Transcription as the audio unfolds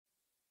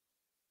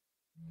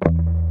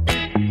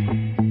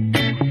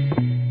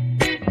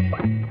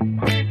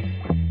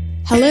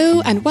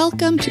Hello and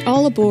welcome to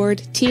All Aboard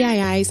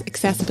TII's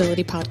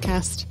Accessibility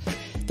Podcast.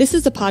 This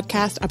is a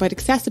podcast about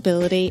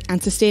accessibility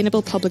and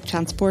sustainable public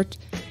transport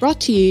brought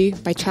to you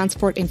by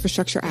Transport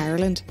Infrastructure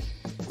Ireland.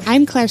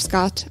 I'm Claire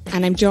Scott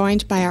and I'm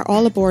joined by our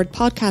All Aboard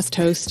podcast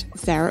host,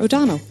 Sarah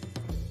O'Donnell.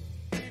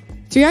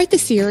 Throughout the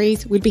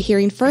series, we'll be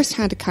hearing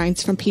first-hand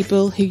accounts from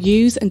people who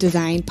use and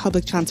design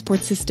public transport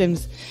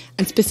systems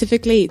and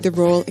specifically the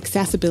role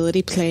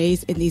accessibility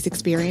plays in these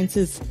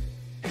experiences.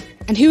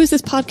 And who is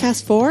this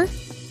podcast for?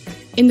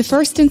 In the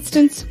first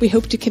instance, we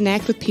hope to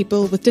connect with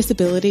people with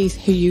disabilities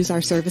who use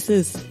our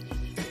services.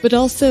 But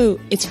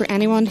also, it's for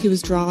anyone who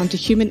is drawn to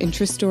human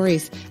interest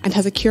stories and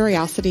has a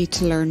curiosity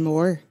to learn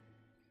more.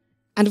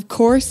 And of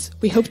course,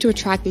 we hope to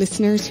attract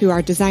listeners who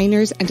are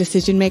designers and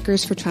decision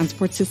makers for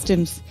transport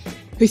systems,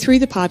 who through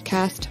the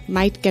podcast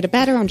might get a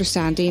better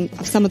understanding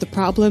of some of the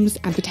problems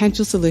and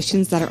potential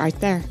solutions that are out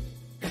there.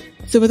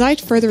 So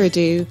without further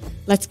ado,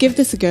 let's give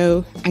this a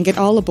go and get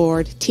all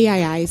aboard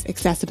TII's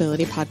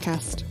Accessibility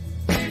Podcast.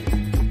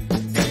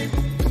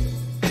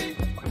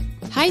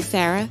 Hi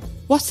Sarah,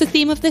 what's the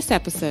theme of this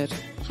episode?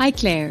 Hi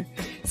Claire.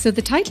 So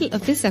the title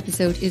of this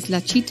episode is La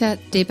Città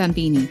dei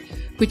Bambini,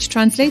 which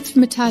translates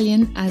from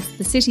Italian as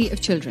the City of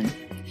Children.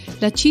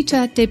 La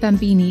Città dei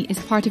Bambini is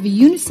part of a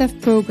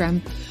UNICEF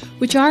programme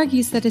which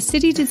argues that a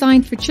city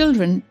designed for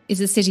children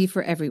is a city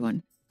for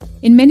everyone.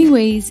 In many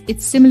ways,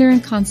 it's similar in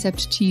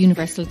concept to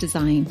universal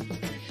design.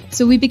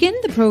 So we begin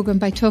the programme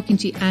by talking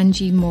to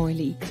Angie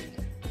Morley.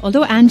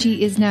 Although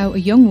Angie is now a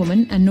young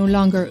woman and no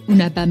longer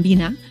una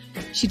bambina,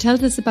 she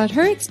tells us about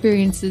her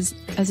experiences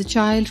as a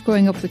child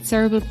growing up with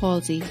cerebral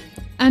palsy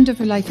and of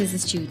her life as a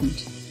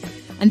student.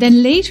 And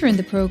then later in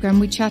the programme,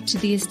 we chat to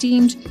the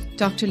esteemed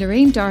Dr.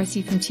 Lorraine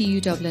Darcy from TU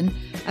Dublin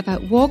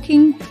about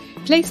walking,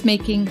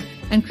 placemaking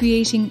and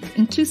creating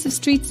inclusive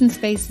streets and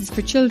spaces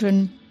for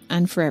children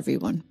and for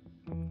everyone.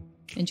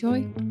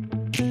 Enjoy.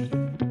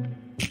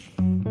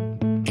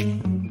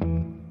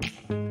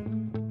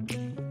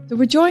 So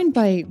we're joined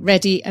by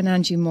Reddy and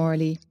Angie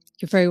Morley.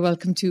 You're very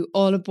welcome to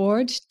All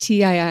Aboard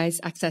TII's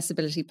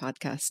Accessibility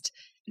Podcast.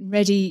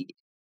 Reddy,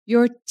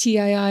 you're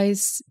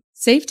TII's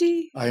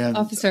safety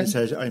officer.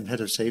 I'm head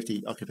of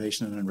safety,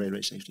 occupational and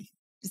railway safety.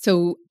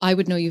 So I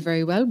would know you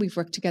very well. We've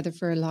worked together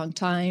for a long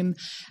time.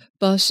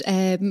 But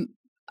I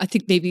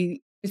think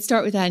maybe we'll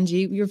start with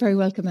Angie. You're very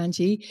welcome,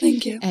 Angie.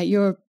 Thank you.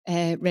 You're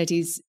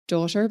Reddy's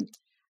daughter.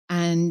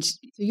 And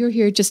you're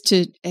here just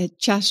to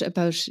chat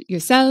about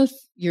yourself,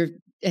 your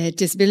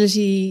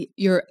disability,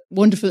 your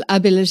wonderful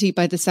ability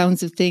by the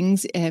sounds of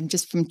things.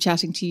 Just from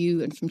chatting to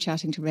you and from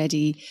chatting to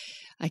Reddy,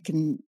 I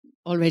can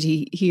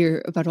already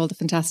hear about all the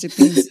fantastic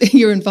things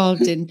you're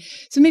involved in.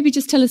 So maybe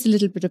just tell us a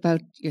little bit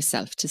about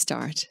yourself to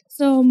start.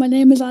 So my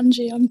name is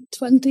Angie. I'm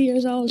 20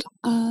 years old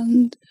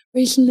and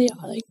recently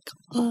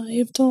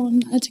I've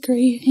done a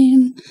degree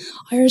in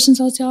Irish and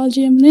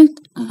Sociology in Maynooth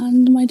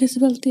and my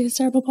disability is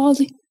cerebral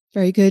palsy.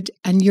 Very good.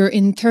 And you're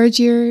in third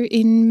year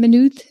in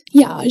Maynooth?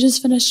 Yeah, I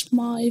just finished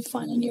my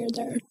final year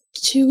there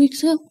 2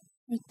 weeks ago.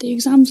 The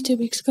exams 2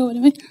 weeks ago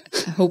anyway.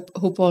 I hope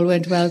all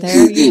went well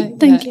there. Yeah,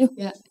 Thank you.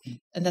 Yeah.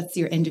 And that's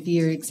your end of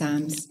year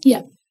exams.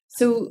 Yeah.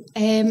 So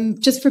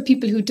just for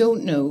people who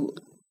don't know,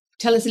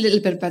 tell us a little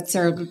bit about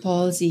cerebral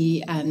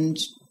palsy and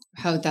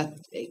how that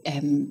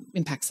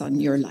impacts on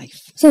your life.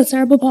 So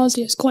cerebral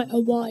palsy is quite a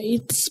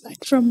wide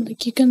spectrum.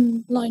 Like you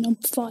can line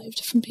up 5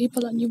 different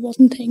people and you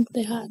wouldn't think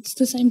they had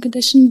the same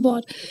condition,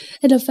 but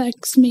it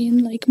affects me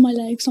in like my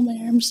legs and my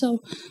arms. So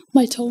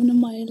my tone in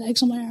my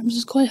legs and my arms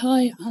is quite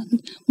high and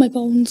my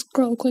bones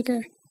grow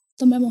quicker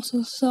than my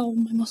muscles. So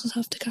my muscles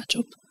have to catch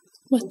up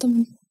with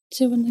them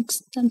to an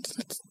extent.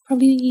 That's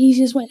probably the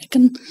easiest way I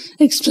can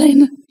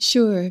explain it.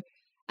 Sure.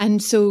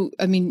 And so,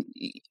 I mean,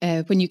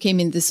 when you came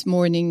in this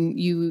morning,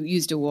 you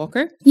used a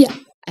walker. Yeah.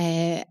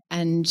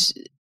 And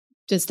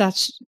is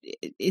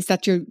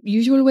that your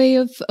usual way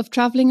of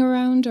travelling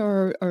around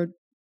or?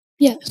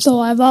 Yeah, so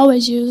I've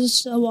always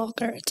used a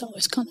walker. It's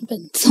always kind of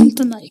been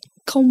something I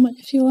come with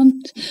if you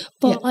want.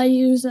 But yeah. I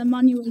use a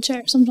manual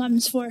chair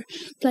sometimes for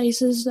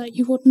places that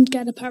you wouldn't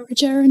get a power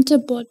chair into.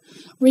 But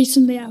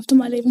recently after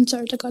my leaving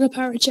cert, I got a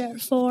power chair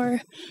for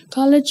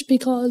college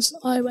because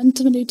I went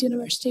to Maynooth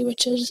University,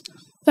 which is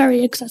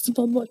very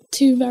accessible, but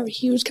 2 very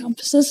huge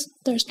campuses.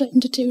 They're split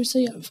into 2, so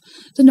you have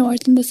the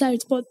north and the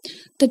south, but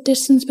the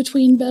distance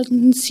between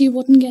buildings you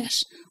wouldn't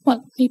get,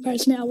 well, me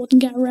personally, I wouldn't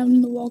get around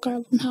in the walker. I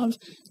wouldn't have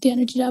the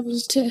energy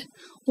levels to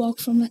walk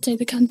from, let's say,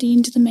 the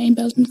canteen to the main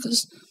building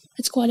because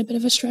it's quite a bit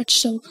of a stretch,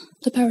 so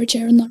the power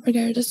chair in that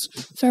regard is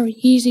very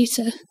easy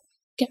to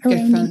get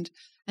around.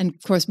 And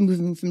of course,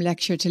 moving from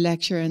lecture to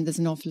lecture, and there's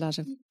an awful lot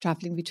of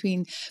travelling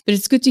between. But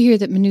it's good to hear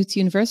that Maynooth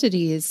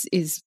University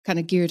is kind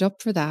of geared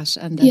up for that.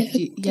 And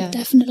that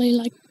definitely.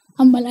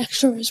 And my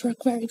lecturers work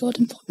very good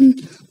in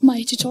putting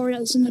my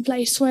tutorials in a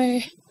place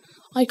where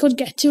I could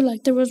get to.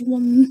 Like there was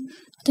one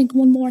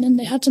morning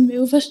they had to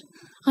move it,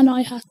 and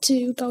I had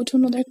to go to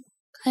another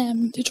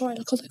tutorial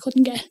because I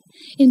couldn't get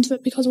into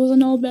it because it was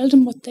an old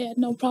building, but they had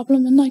no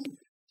problem in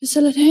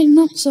facilitating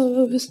that,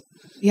 so it's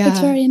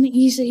very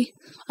easy.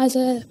 As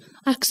a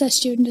access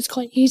student, it's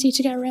quite easy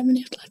to get around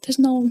Maynooth, like there's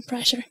no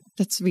pressure.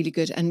 That's really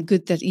good, and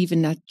good that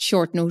even at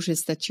short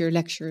notice that your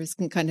lecturers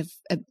can kind of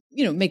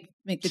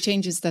make the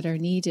changes that are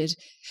needed.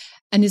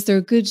 And is there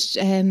a good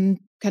kind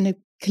of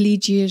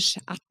collegiate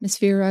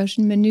atmosphere out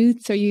in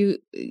Maynooth? Or you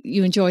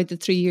enjoyed the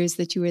 3 years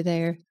that you were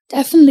there?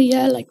 Definitely,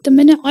 yeah. Like the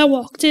minute I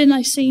walked in,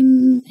 I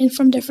seen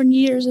from different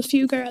years a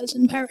few girls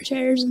in power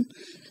chairs and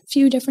a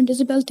few different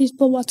disabilities.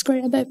 But what's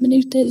great about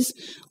Maynooth is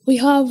we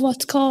have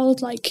what's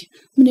called like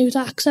Maynooth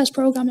Access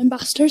Programme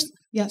Ambassadors.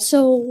 Yeah.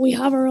 So we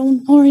have our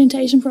own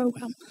orientation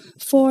programme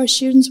for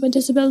students with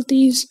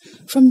disabilities,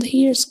 from the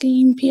HEAR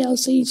scheme,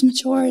 PLCs,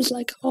 matures,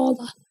 like all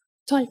that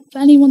type.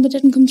 Anyone that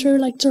didn't come through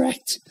like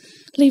direct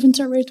Leaving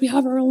Cert route, we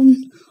have our own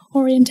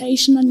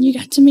orientation, and you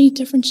get to meet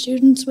different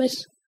students with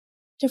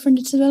different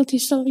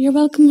disabilities. So you're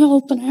welcome with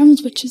open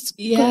arms, which is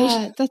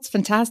great. That's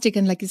fantastic.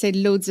 And like you said,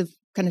 loads of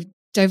kind of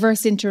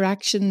diverse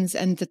interactions,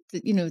 and that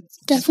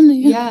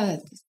definitely,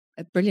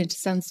 brilliant. It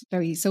sounds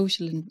very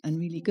social and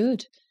really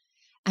good.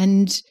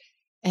 And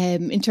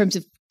in terms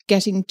of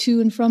getting to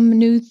and from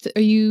Maynooth,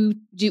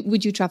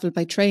 would you travel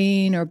by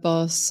train or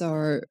bus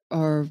or?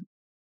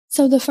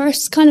 So the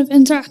first kind of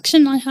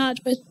interaction I had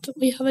with,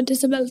 I had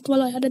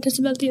a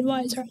disability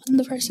advisor, and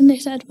the first thing they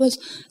said was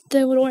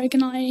they would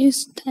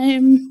organise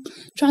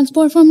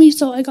transport for me.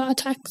 So I got a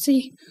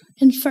taxi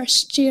in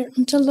first year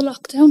until the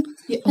lockdown,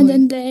 and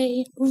then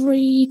they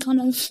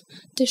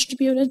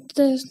distributed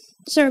the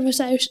service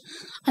out,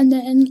 and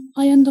then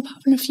I ended up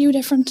having a few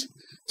different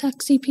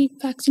taxi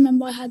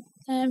member. I had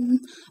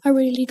a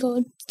really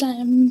good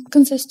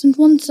consistent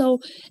one, so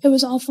it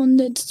was all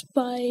funded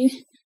by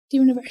the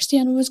university,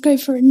 and it was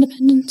great for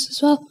independence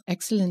as well.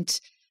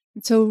 Excellent.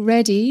 So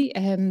Reddy,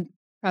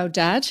 proud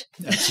dad.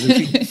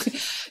 Absolutely.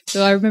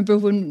 So I remember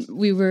when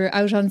we were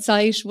out on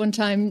site one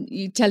time,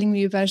 you telling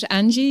me about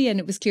Angie, and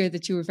it was clear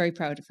that you were very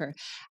proud of her.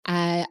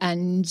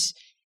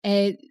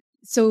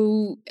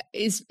 So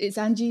is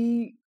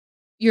Angie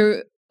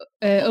your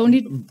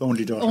only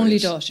daughter? Only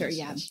daughter,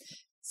 yeah.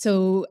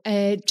 So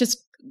just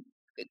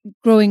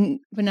growing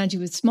when Angie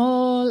was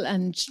small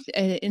and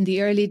in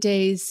the early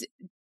days,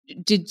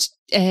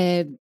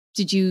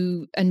 did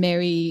you and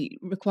Mary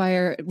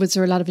was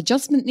there a lot of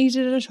adjustment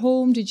needed at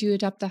home? Did you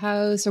adapt the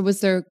house, or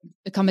was there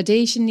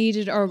accommodation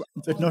needed?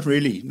 But not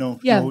really, no.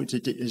 Yeah. No,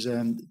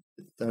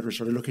 that was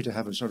sort of lucky to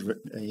have a sort of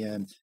a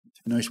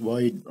nice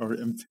wide or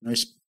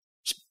nice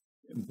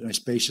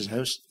spacious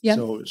house. Yeah.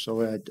 So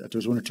there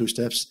was one or two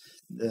steps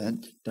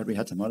that we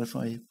had to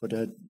modify, but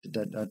that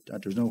there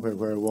was nowhere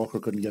where a walker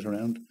couldn't get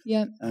around.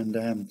 Yeah. And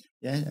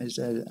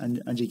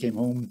and Angie came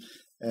home.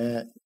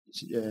 That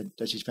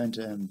she spent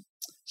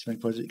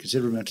quite a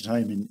considerable amount of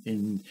time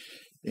in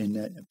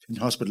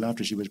hospital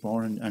after she was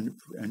born, and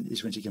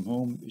is when she came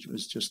home. It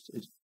was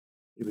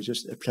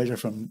just a pleasure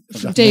from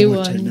that day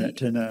moment one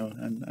to now,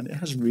 and it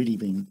hasn't really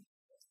been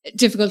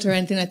difficult or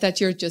anything like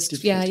that. You're just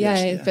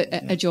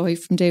a joy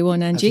from day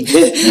one, Angie.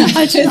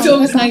 Yes. It's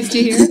always nice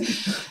to hear.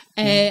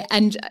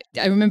 And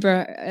I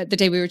remember the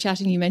day we were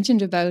chatting, you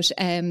mentioned about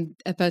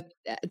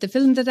the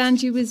film that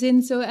Angie was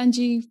in. So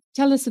Angie,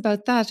 tell us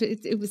about that.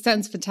 It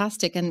sounds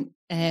fantastic, and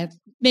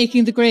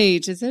making the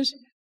grade, is it?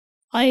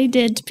 I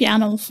did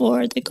piano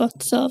for the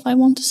guts of, I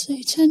want to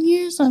say 10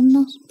 years. I'm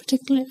not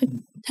particularly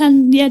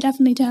 10, yeah,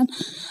 definitely 10.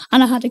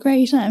 And I had a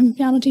great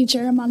piano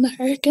teacher, Amanda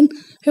Herkin,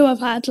 who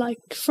I've had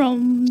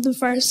from the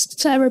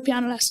first ever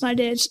piano lesson I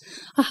did.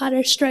 I had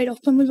her straight up,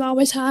 and we've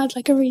always had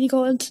a really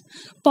good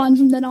bond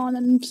from then on.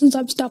 And since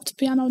I've stopped the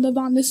piano, the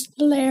bond is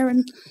still there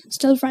and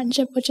still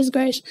friendship, which is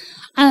great.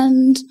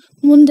 And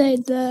one day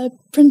the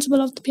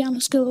principal of the piano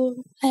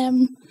school,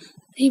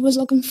 he was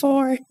looking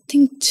for, I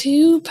think,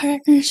 2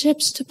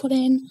 partnerships to put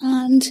in,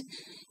 and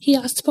he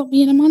asked to put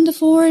me and Amanda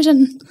forward,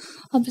 and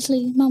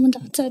obviously Mum and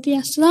Dad said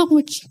yes to that,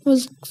 which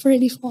was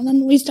really fun.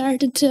 And we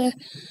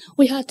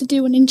had to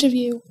do an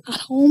interview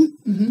at home,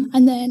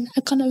 and then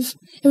it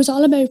was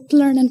all about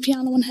learning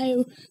piano and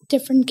how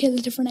different kids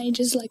at different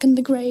ages, like in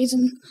the grades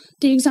and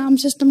the exam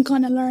system,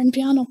 kind of learn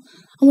piano.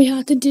 And we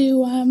had to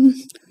do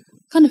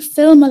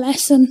film a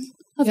lesson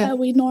of how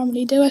we'd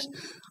normally do it.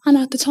 And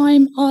at the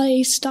time,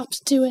 I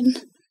stopped doing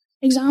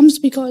exams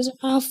because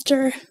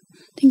after, I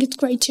think it's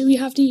grade 2, you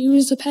have to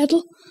use a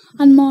pedal,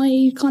 and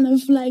my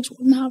legs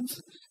wouldn't have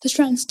the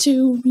strength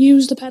to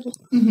use the pedal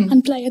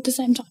and play at the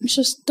same time. It's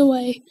just the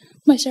way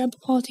my cerebral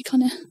palsy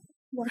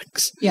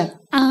works. Yeah.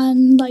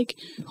 And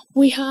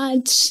we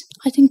had,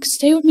 I think,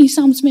 Stay With Me,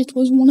 Sam Smith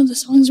was one of the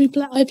songs I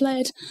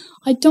played.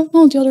 I don't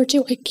know the other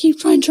 2. I keep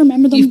trying to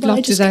remember them. You've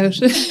blocked it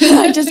out.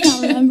 I just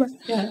can't remember.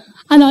 Yeah.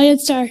 And I had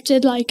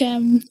started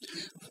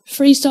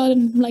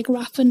freestyling,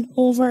 rapping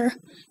over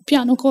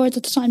piano chords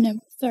at the time now,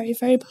 very,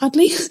 very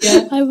badly.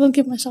 Yeah. I will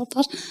give myself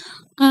that.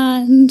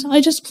 And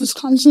I just was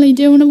constantly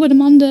doing it with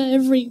Amanda.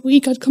 Every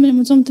week I'd come in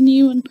with something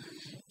new, and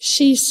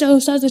she still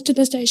says it to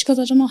this day. She goes,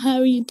 I don't know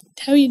how you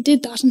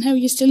did that and how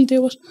you still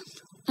do it.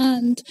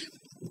 And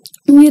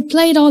we had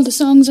played all the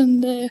songs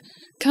in the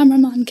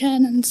cameraman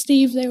Ken and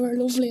Steve, they were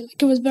lovely.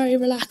 Like, it was very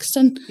relaxed,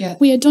 and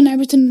we had done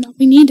everything that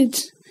we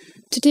needed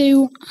to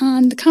do,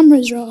 and the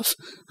cameras were off.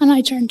 And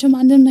I turned to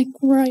Amanda and like,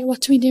 right,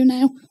 what do we do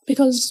now?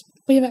 Because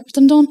we have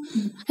everything done.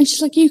 And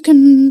she's like, you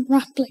can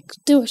rap, like,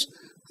 do it.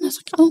 And I was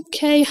like,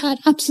 okay, had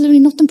absolutely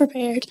nothing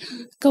prepared.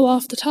 Go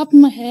off the top of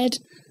my head.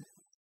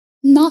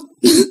 Not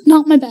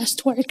my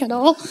best work at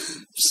all.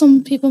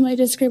 Some people may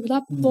disagree with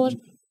that, but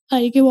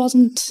like, it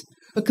wasn't.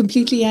 But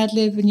completely ad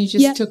lib, and you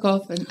just took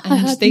off, and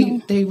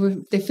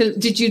they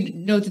filmed. Did you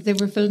know that they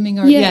were filming?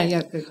 Or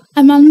good.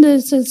 Amanda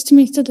says to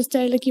me to this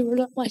day, like,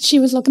 she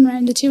was looking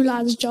around, the two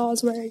lads'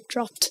 jaws were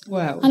dropped.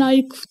 Wow. And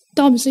I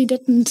obviously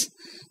didn't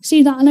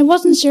see that, and I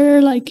wasn't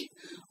sure like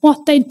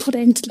what they'd put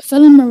into the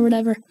film or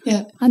whatever.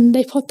 Yeah. And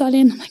they put that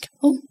in. I'm like,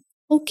 oh,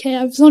 okay.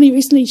 I was only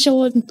recently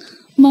showing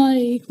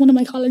one of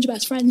my college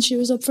best friends. She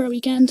was up for a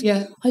weekend.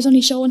 Yeah. I was only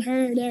showing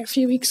her there a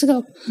few weeks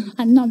ago,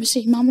 and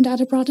obviously Mum and Dad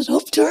had brought it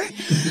up to her,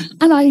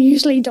 and I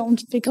usually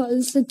don't,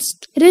 because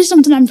it is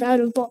something I'm proud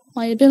of, but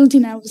my ability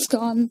now has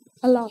gone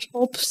a lot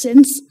up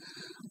since.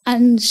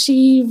 And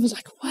she was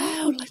like,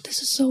 wow, like,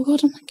 this is so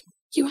good. I'm like,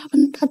 you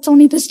haven't, that's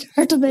only the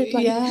start of it.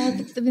 Like, yeah,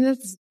 I mean,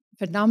 that's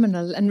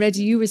phenomenal. And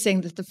Reggie, you were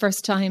saying that the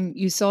first time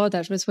you saw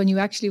that was when you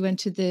actually went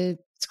to the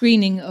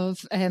screening of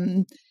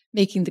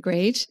Making the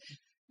Grade.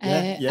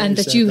 And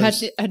that you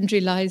hadn't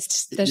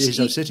realised that... Yes,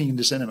 I was sitting in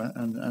the cinema,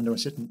 and I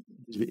was sitting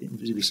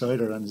beside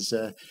her, and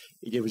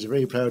it was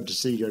very proud to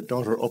see your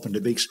daughter up on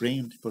the big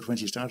screen, but when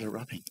she started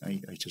rapping,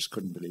 I just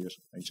couldn't believe it.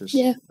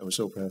 I was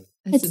so proud.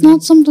 It's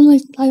not something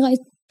like I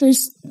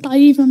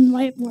even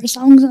write more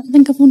songs, and I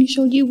think I've only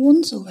showed you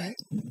one so far.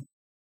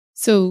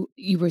 So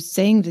you were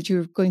saying that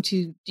you're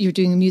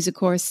doing a music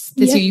course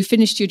this year. You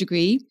finished your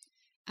degree,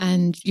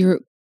 and you're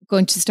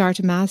going to start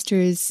a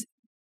master's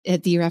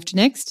the year after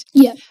next.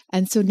 Yeah.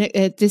 And so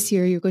this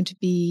year you're going to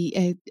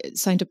be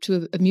signed up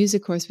to a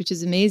music course, which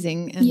is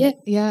amazing. And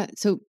yeah.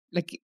 So,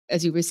 like,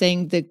 as you were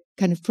saying, the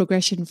kind of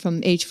progression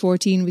from age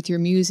 14 with your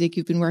music,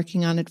 you've been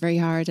working on it very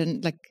hard,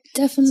 and like,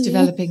 definitely it's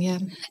developing. Yeah.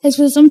 It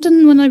was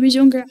something when I was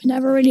younger. I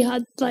never really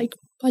had, like,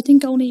 I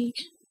think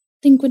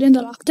within the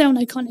lockdown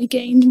I kind of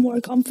gained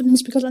more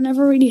confidence, because I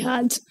never really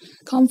had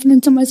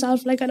confidence in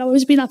myself. Like, I'd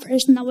always be that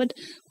person that would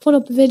put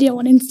up a video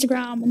on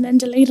Instagram and then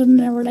delete it an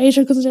hour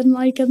later because I didn't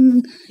like it,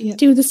 and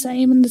do the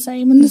same and the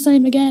same and the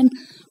same again.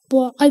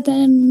 But I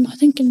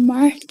think in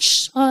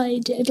March I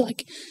did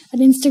like an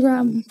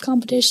Instagram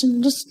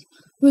competition. Just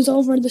it was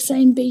over the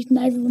same beat, and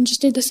everyone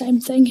just did the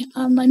same thing,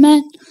 and I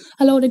met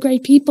a load of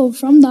great people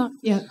from that,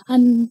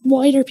 and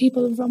wider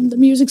people from the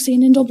music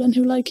scene in Dublin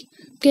who like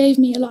gave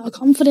me a lot of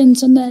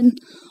confidence. And then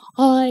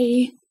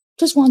I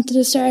just wanted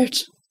to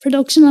start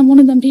production. I'm one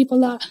of them people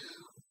that,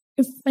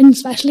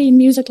 especially in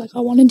music, like,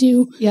 I want to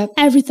do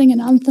everything in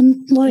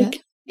Anthem.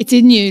 Like, it's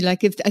in you.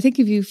 Like, if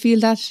you feel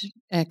that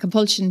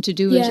compulsion to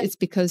do it, it's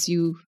because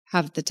you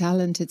have the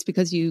talent. It's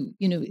because you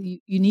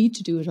need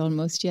to do it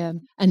almost. Yeah.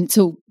 And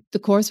so the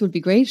course would be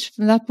great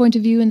from that point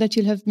of view, and that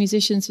you'll have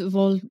musicians of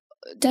all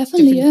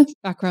different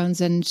backgrounds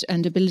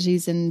and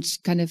abilities and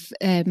kind of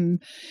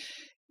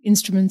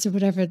instruments or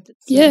whatever.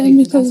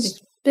 Because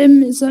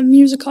BIM is a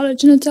music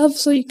college in itself,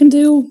 so you can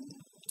do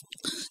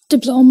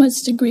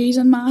diplomas, degrees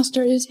and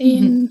masters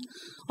in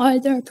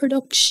either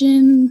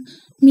production,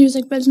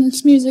 music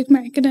business, music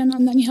marketing,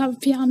 and then you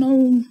have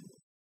piano,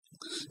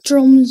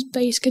 drums,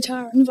 bass,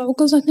 guitar and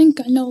vocals. I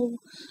think I know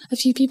a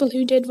few people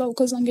who did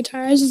vocals and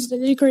guitars as the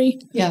degree.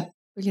 Yeah,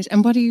 brilliant.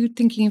 And what are you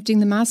thinking of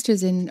doing the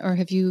masters in, or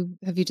have you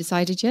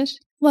decided yet?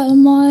 Well,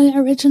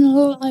 I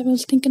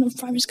was thinking of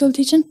primary school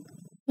teaching,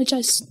 which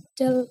I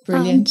still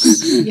brilliant.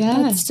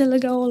 Yeah, that's still a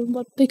goal,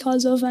 but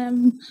because of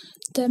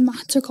the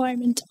maths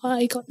requirement,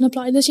 I couldn't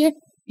apply this year.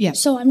 Yeah,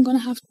 so I'm going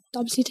to have to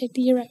obviously take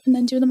the year out and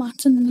then do the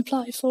maths and then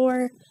apply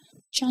for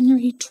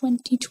January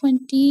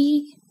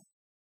 2023.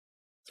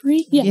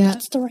 Yeah,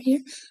 that's the right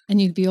year.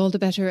 And you'll be all the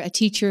better a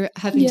teacher,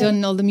 having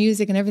done all the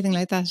music and everything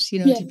like that.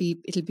 You know,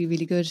 it'll be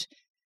really good.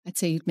 I'd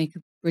say you'd make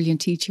a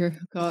brilliant teacher.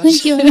 Gosh.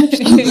 Thank you.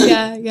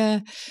 Yeah,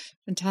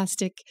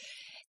 fantastic.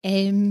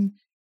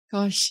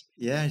 Gosh.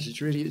 Yeah,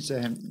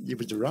 it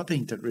was the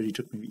rapping that really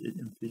took me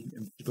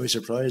by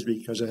surprise,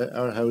 because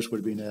our house would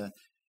have been a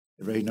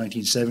very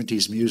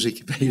 1970s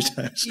music based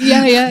house.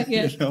 Yeah.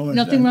 You know,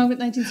 Nothing wrong with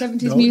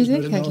 1970s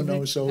music.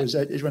 No. So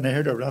when I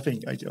heard her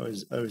rapping, I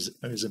was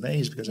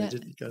amazed,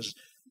 because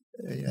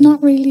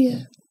not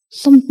really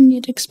something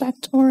you'd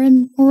expect, or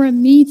a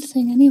Meath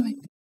thing anyway.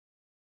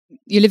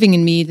 You're living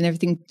in Meath and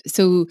everything,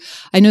 so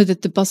I know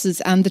that the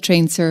buses and the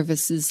train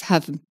services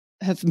have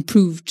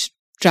improved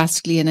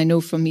drastically, and I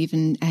know from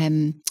even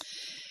kind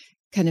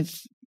of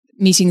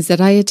meetings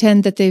that I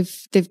attend that they're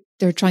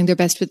trying their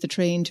best with the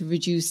train to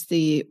reduce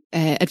the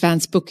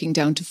advanced booking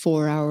down to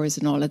 4 hours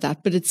and all of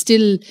that. But it's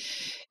still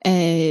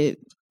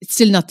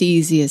not the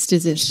easiest,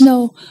 is it?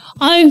 No,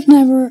 I've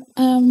never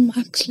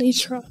actually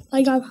tried.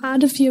 Like, I've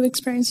had a few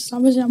experiences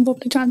obviously on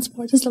public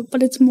transport and stuff,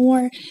 but it's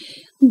more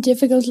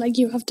difficult. Like,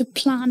 you have to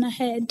plan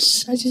ahead,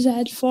 as you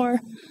said, for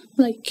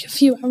like a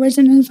few hours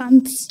in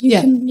advance.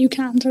 You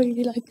can't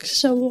really, like,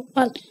 so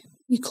well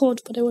you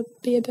could, but it would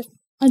be a bit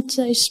I'd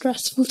say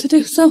stressful to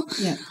do so.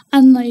 Yeah.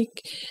 And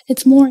like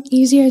it's more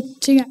easier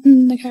to get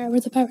in the car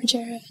with a power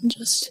chair and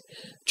just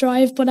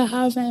drive. But I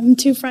have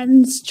 2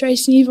 friends,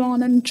 Tracy and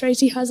Yvonne, and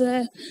Tracy has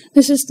an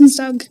assistance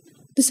dog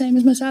the same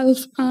as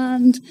myself,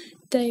 and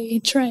they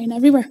train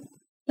everywhere.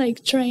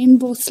 Like train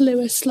both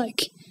Lewis,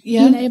 like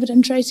Ian Abbott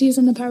and Tracy's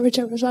in the power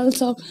chair as well.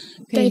 So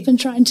they've been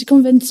trying to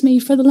convince me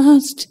for the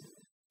last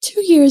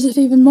 2 years, if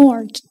even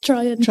more, to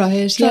try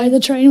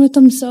the train with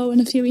them. So in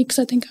a few weeks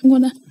I think I'm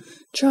gonna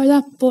try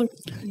that, but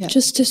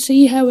just to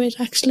see how it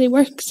actually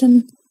works.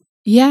 And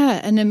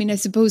and I mean, I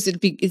suppose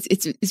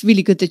it's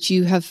really good that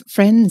you have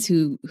friends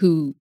who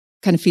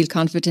kind of feel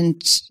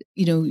confident,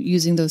 you know,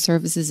 using those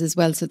services as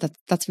well. So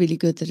that's really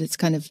good that it's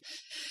kind of,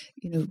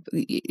 you know,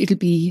 it'll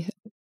be,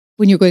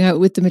 when you're going out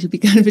with them, it'll be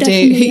kind of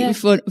a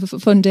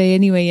fun day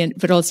anyway.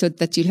 But also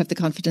that you'll have the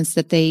confidence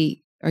that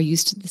they are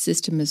used to the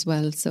system as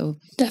well. So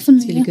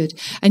definitely, it's really good.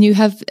 And you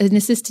have an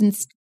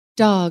assistance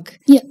dog.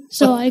 Yeah,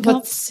 so I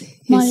got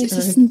my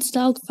assistance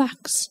dog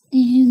Fax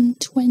in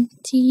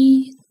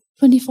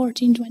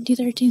 2014,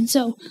 2013.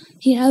 So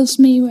he helps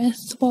me with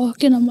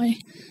walking and my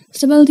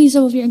stability.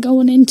 So if you're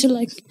going into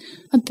like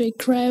a big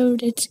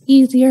crowd, it's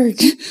easier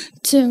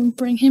to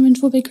bring him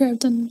into a big crowd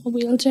than a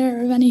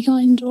wheelchair of any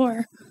kind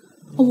or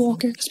a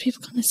walker, because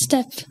people kind of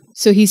step.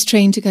 So he's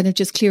trained to kind of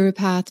just clear a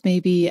path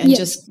maybe and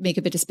just make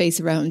a bit of space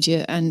around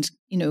you, and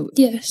you know.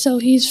 Yeah, so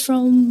he's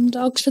from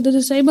Dogs for the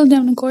Disabled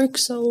down in Cork.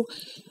 So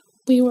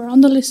we were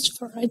on the list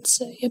for, I'd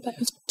say,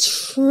 about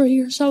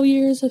 3 or so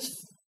years, if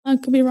I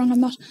could be wrong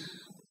on that.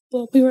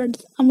 But we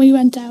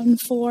went down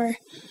to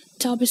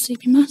obviously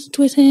be matched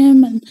with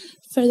him and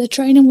for the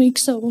training week.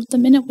 So the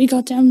minute we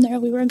got down there,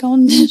 we were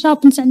going to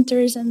shopping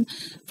centres and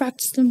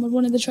practicing with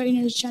one of the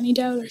trainers, Jenny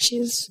Dowler.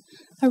 She's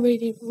a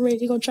really,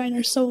 really good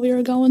trainer. So we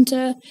were going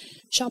to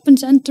shopping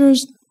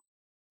centres,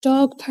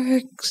 dog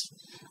parks,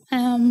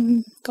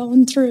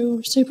 going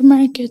through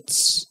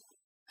supermarkets,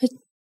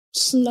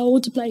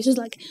 loads of places.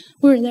 Like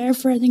we were there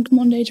for I think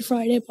Monday to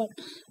Friday, but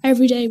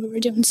every day we were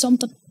doing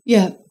something.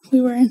 Yeah,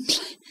 we weren't.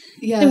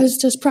 Yeah, it was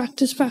just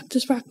practice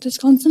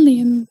constantly,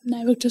 and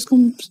now it just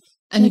comes.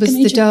 And was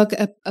the dog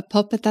a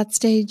pup at that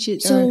stage?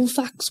 So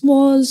Fax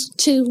was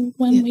 2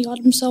 when we got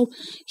him. So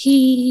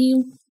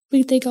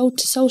they go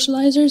to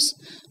socialisers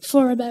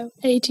for about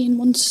 18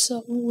 months.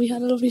 So we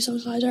had a lovely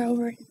socialiser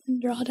over in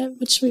Drogheda,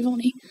 which we've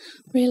only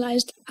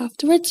realised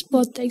afterwards.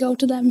 But they go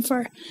to them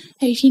for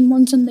 18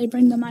 months and they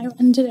bring them out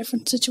into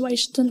different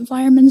situations and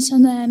environments.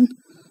 And then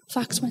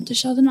Fax went to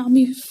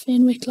Sheldanami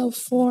in Wicklow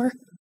for, I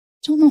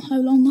don't know how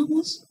long that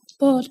was.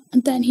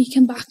 And then he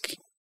came back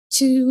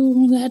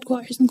to the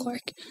headquarters in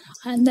Cork,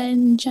 and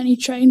then Jenny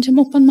trained him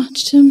up and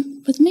matched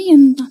him with me,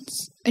 and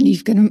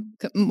you've kind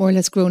of more or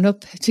less grown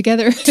up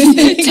together. That's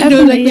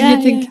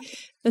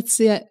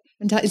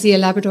And is he a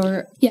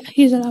Labrador? Yeah,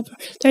 he's a Labrador.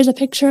 There's a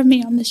picture of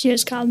me on this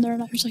year's calendar,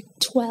 and I was like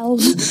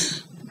 12.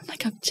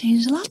 Like I've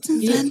changed a lot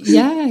since then.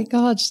 Yeah,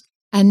 God.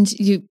 And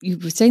you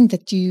were saying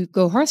that you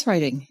go horse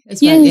riding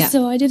as well. Yeah,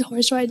 so I did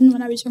horse riding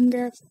when I was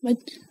younger. I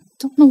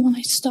don't know when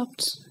I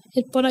stopped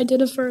it, but I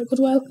did it for a good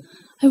while.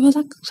 It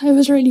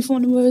was really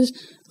fun. It was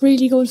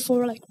really good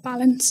for like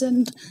balance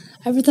and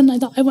everything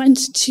like that. I went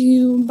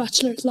to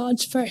Bachelor's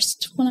Lodge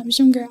first when I was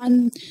younger,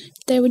 and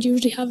they would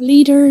usually have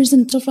leaders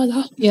and stuff like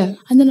that. Yeah.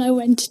 And then I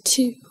went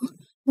to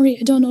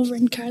Maria Dunn over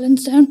in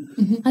Carlinstown,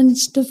 and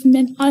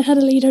I had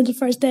a leader the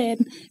first day,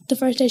 and the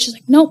first day she's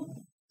like, "Nope,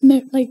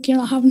 like you're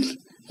not having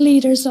a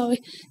leader," so it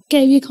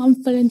gave you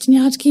confidence, and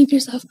you had to keep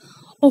yourself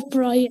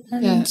upright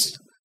and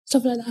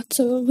stuff like that.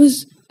 So it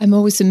was. I'm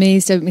always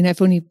amazed. I mean,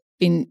 I've only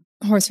been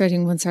horse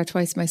riding once or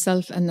twice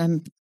myself, and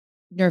I'm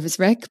nervous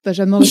wreck, but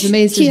I'm always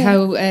amazed at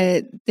how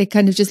they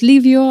kind of just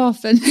leave you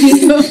off, and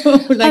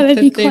like I would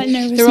be quite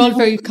nervous. They're all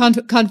very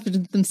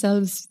confident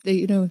themselves,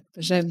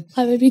 But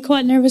I would be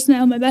quite nervous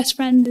now. My best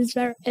friend is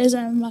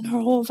and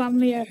her whole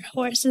family are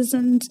horses,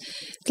 and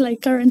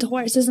like are into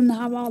horses, and they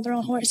have all their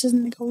own horses,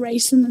 and they go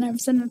racing and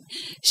everything. And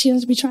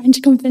she'll be trying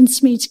to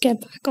convince me to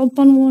get back up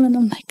on one, and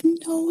I'm like,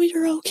 no,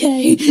 you're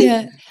okay.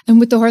 Yeah. And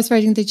with the horse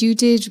riding that you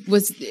did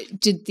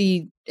did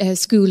the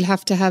school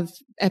have to have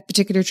a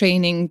particular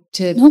training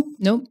to?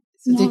 No.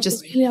 So they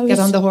just really, get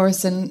on the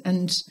horse and.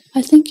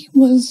 I think it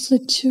was a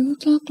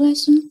 2:00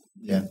 lesson.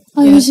 Yeah.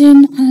 I was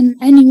in, and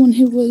anyone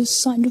who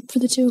was signed up for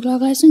the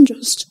 2:00 lesson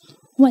just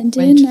went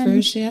in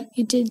first, and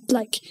he did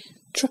like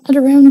trotted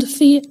around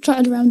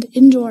the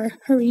indoor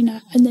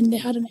arena, and then they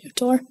had an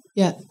outdoor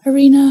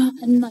arena,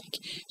 and like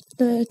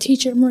the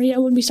teacher Maria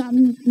would be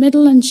standing in the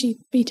middle, and she'd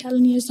be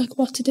telling you like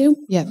what to do.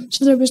 Yeah.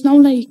 So there was no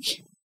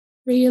like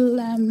real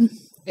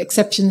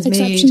exceptions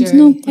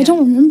made. I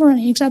don't remember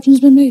any exceptions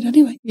being made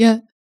anyway. Yeah.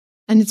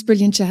 And it's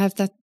brilliant to have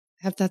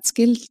that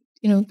skill,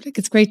 like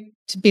it's great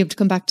to be able to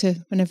come back to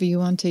whenever you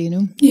want to,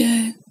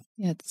 Yeah.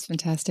 Yeah, that's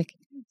fantastic.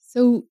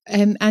 So,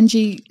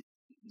 Angie,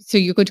 so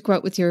you're going to go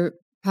out with your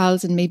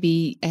pals and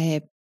maybe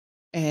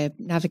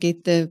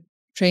navigate the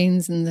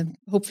trains and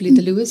hopefully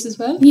the Lewis as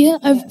well? Yeah,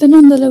 I've been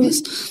on the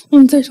Lewis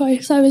once or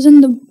twice. I was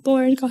in the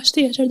Board Gosh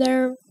Theatre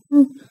there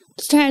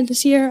start of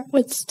this year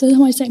with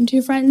my same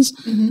two friends,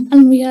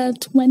 and we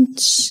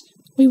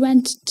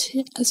went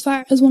to, as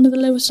far as one of the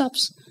lowest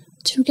stops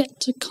to get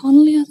to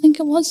Connolly, I think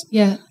it was.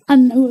 Yeah.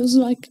 And it was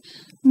like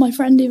my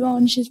friend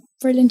Yvonne, she's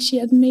brilliant. She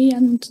had me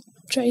and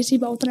Tracy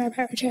both in our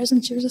power chairs,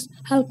 and she was just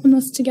helping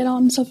us to get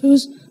on and stuff. It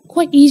was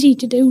quite easy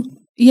to do.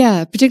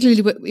 Yeah,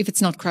 particularly if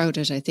it's not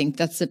crowded. I think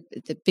that's the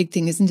big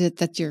thing, isn't it?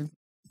 That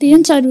the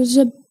inside was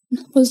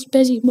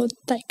busy, but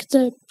like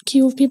the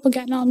queue of people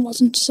getting on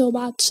wasn't so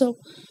bad, so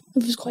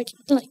it was quite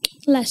like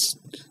less,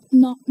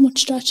 not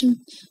much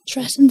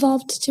stress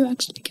involved to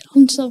actually get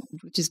on. So,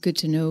 which is good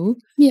to know.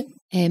 Yeah.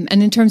 And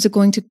in terms of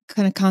going to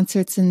kind of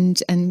concerts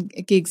and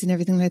gigs and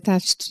everything like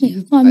that,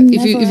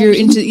 if you're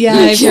into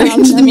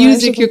the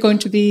music, you're going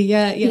to be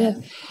yeah.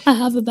 I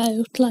have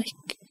about like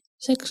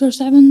 6 or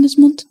 7 this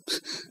month,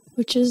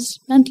 which is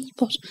mental,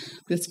 but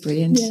that's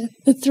brilliant. Yeah,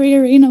 the 3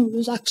 Arena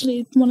was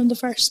actually one of the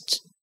first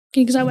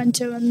gigs I went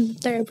to, and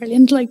they're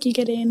brilliant. Like, you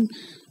get in,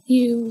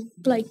 you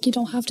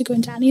don't have to go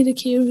into any of the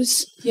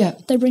queues. Yeah,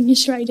 they bring you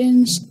straight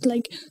in.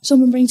 Like,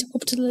 someone brings you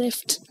up to the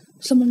lift,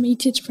 someone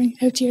meets you to bring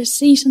you out to your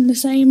seat, and the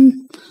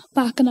same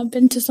back. And I've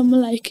been to some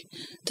like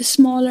the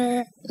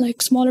smaller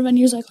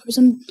venues. Like, I was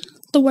in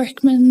the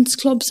Workman's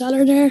Club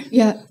Cellar there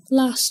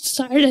last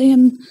Saturday,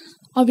 and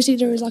obviously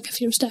there was like a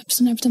few steps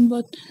and everything,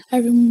 but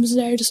everyone was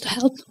there just to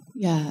help.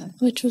 Yeah,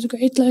 which was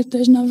great. Like,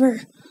 we've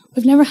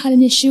never had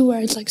an issue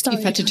where it's like, sorry,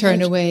 you've had to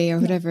turn away or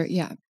whatever.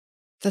 Yeah,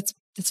 that's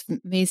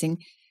amazing.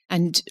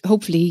 And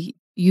hopefully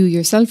you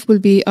yourself will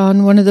be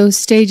on one of those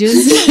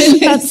stages.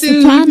 That's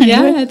soon. The plan.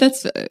 Yeah,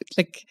 that's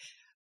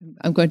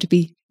I'm going to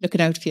be looking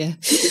out for you.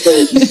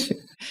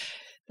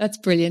 That's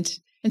brilliant.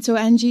 And so,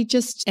 Angie,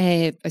 just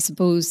I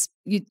suppose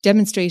you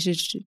demonstrated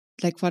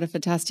like what a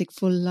fantastic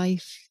full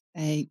life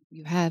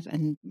you have,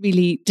 and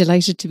really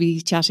delighted to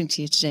be chatting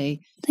to you today.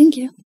 Thank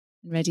you.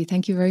 Reddy,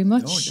 thank you very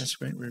much. No, that's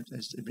great.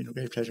 It's been a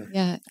great pleasure.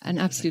 Yeah, an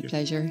absolute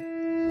pleasure.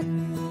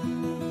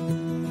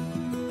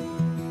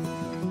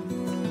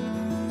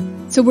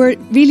 So we're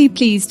really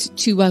pleased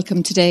to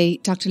welcome today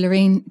Dr.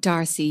 Lorraine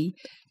Darcy.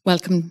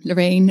 Welcome,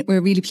 Lorraine.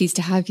 We're really pleased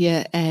to have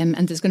you,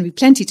 and there's going to be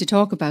plenty to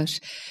talk about.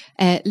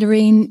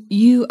 Lorraine,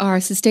 you are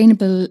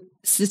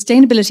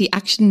Sustainability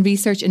Action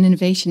Research and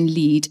Innovation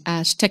Lead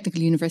at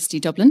Technical University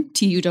Dublin,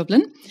 TU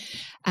Dublin,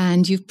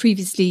 and you've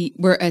previously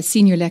were a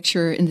senior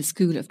lecturer in the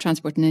School of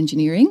Transport and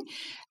Engineering,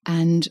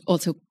 and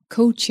also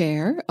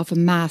co-chair of a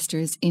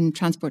Masters in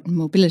Transport and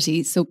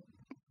Mobility. So,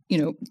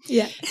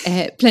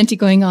 plenty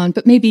going on.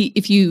 But maybe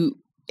if you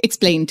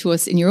explain to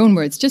us in your own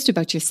words just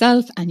about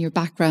yourself and your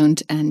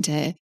background and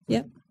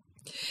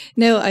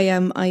No,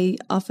 I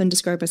often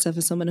describe myself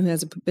as someone who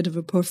has a bit of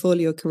a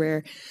portfolio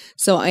career.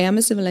 So I am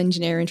a civil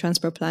engineer and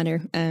transport planner,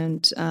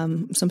 and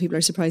some people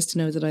are surprised to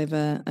know that I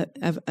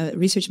have a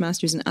research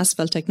master's in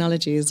asphalt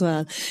technology as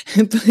well.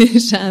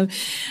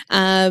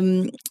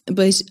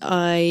 But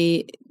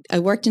I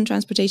worked in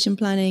transportation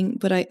planning,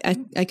 but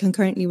I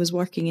concurrently was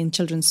working in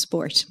children's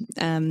sport.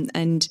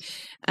 And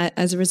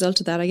as a result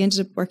of that, I ended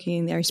up working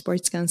in the Irish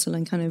Sports Council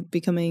and kind of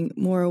becoming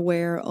more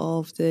aware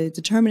of the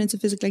determinants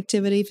of physical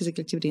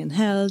activity and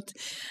health,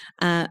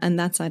 and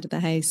that side of the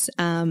house.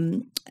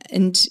 And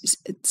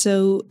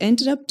so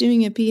ended up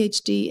doing a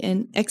PhD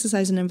in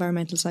exercise and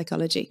environmental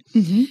psychology,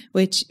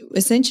 which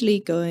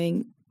essentially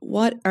going,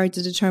 what are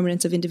the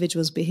determinants of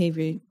individuals'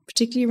 behaviour,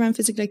 particularly around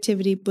physical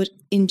activity, but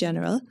in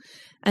general?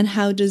 And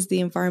how does the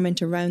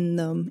environment around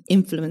them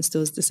influence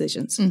those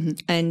decisions?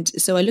 And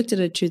so I looked at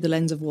it through the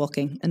lens of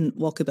walking and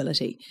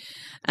walkability.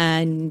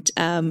 And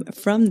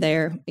from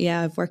there,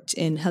 I've worked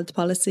in health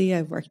policy.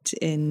 I've worked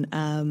in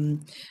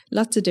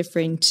lots of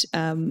different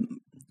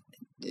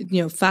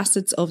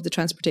facets of the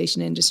transportation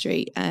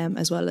industry,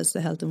 as well as the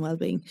health and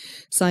wellbeing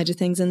side of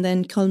things, and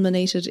then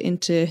culminated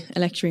into a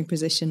lecturing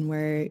position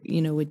where,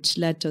 which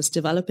led to us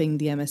developing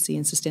the MSc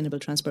in Sustainable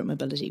Transport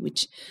Mobility,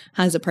 which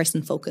has a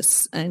person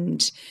focus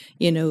and,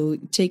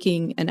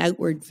 taking an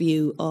outward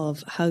view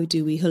of how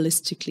do we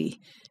holistically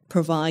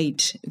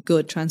provide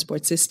good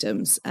transport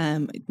systems,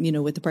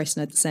 with the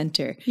person at the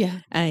centre. Yeah.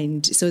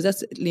 And so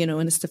that's,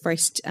 and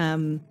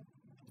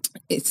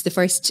it's the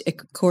first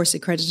course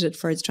accredited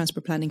for its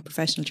transport planning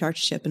professional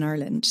chartership in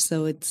Ireland.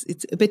 So it's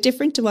a bit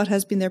different to what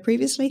has been there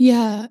previously.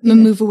 Yeah,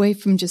 move away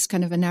from just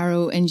kind of a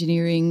narrow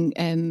engineering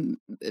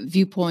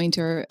viewpoint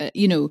or,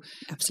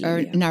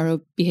 or narrow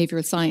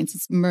behavioural science.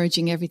 It's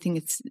merging everything.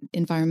 It's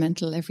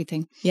environmental,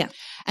 everything. Yeah.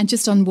 And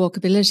just on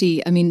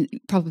walkability, I mean,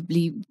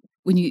 probably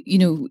when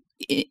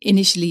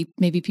initially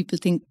maybe people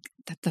think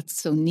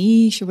that's so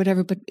niche or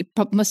whatever, but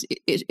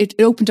it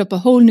opened up a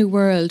whole new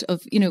world of,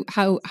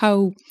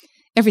 how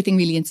everything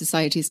really in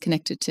society is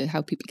connected to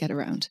how people get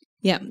around.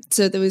 Yeah.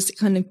 So there was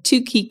kind of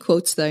 2 key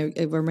quotes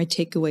that were my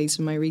takeaways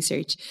from my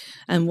research.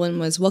 And one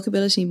was,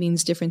 walkability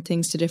means different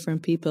things to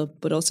different people,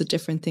 but also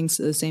different things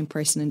to the same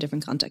person in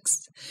different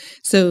contexts.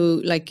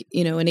 So like,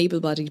 an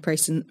able-bodied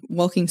person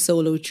walking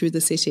solo through the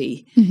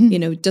city,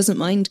 doesn't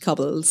mind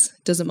cobbles,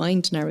 doesn't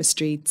mind narrow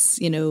streets,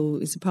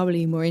 is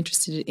probably more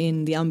interested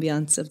in the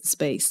ambience of the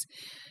space.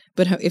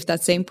 But if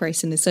that same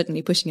person is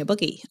suddenly pushing a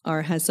buggy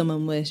or has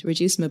someone with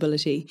reduced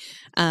mobility,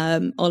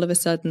 all of a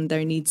sudden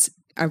their needs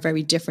are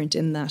very different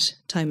in that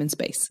time and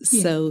space.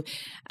 Yeah. So,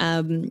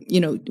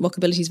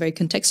 walkability is very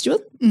contextual.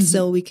 Mm-hmm.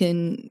 So we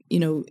can,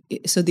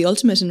 so the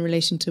ultimate in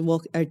relation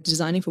to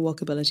designing for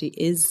walkability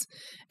is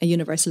a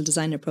universal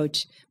design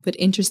approach. But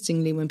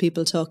interestingly, when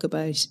people talk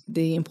about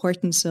the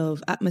importance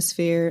of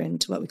atmosphere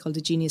and what we call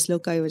the genius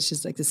loci, which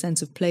is like the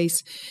sense of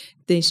place,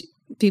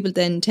 people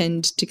then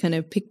tend to kind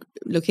of pick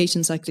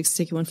locations like, let's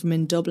take one from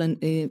in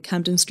Dublin,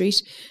 Camden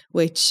Street,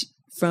 which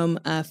from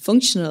a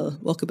functional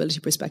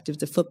walkability perspective,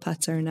 the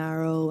footpaths are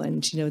narrow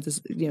and,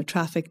 there's,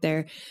 traffic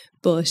there,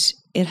 but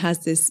it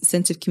has this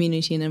sense of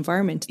community and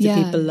environment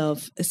that people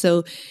love.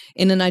 So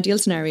in an ideal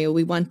scenario,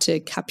 we want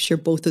to capture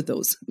both of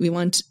those. We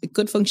want a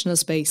good functional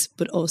space,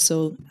 but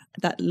also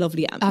that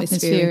lovely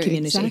atmosphere and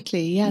community.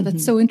 Exactly. Yeah, mm-hmm.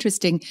 That's so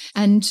interesting.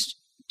 And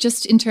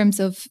just in terms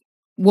of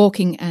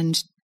walking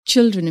and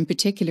children in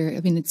particular,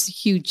 I mean,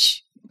 it's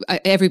huge.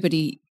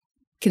 Everybody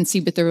can see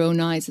with their own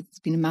eyes, it's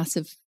been a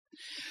massive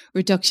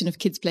reduction of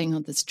kids playing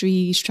on the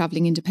street,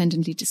 travelling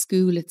independently to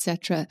school,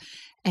 etc.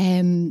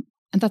 And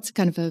that's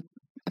kind of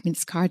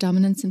it's car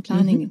dominance in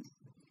planning. Mm-hmm.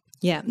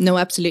 Yeah, no,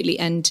 absolutely.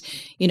 And,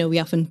 we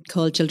often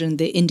call children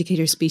the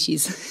indicator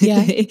species.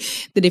 Yeah.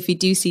 That if you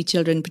do see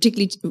children,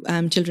 particularly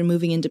children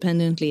moving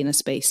independently in a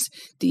space,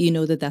 that you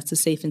know that that's a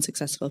safe and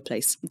successful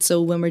place.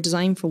 So when we're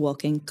designing for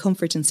walking,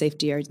 comfort and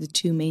safety are the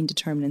two main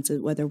determinants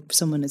of whether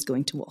someone is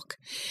going to walk.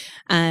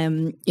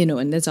 And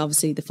there's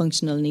obviously the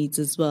functional needs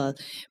as well.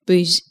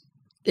 But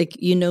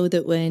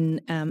that when,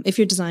 if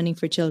you're designing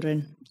for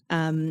children,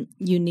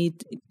 you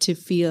need to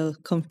feel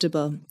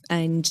comfortable,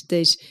 and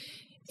that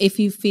if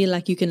you feel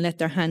like you can let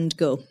their hand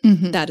go,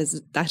 mm-hmm. that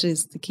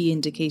is the key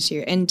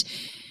indicator. And,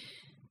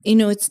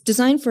 it's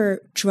designed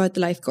for throughout the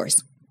life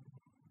course.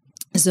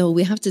 So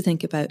we have to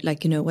think about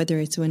whether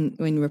it's when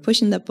we're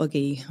pushing that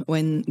buggy,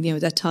 when,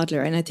 that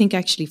toddler. And I think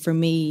actually for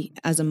me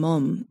as a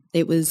mum,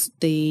 it was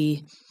we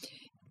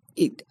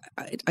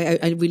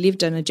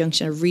lived on a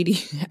junction,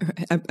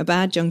 a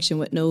bad junction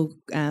with no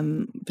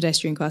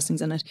pedestrian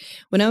crossings on it.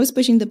 When I was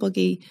pushing the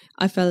buggy,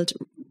 I felt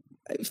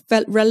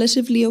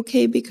relatively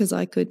okay because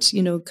I could,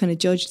 kind of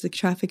judge the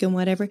traffic and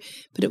whatever.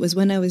 But it was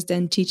when I was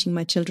then teaching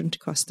my children to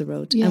cross the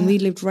road. Yeah. And we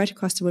lived right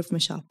across the road from a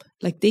shop.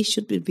 Like they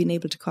should have been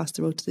able to cross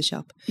the road to the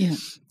shop. Yeah.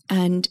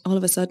 And all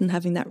of a sudden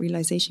having that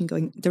realization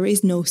going, there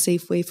is no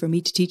safe way for me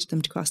to teach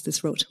them to cross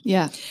this road.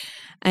 Yeah.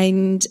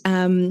 And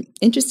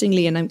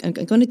interestingly, and I'm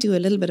going to do a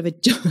little bit of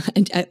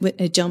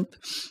a jump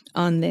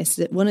on this,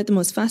 that one of the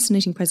most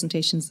fascinating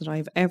presentations that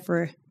I've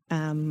ever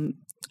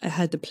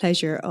had the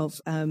pleasure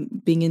of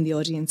being in the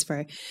audience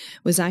for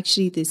was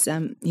actually this,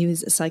 he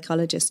was a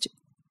psychologist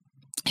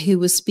who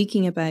was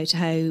speaking about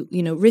how,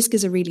 risk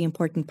is a really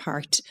important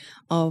part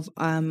of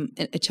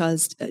a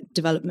child's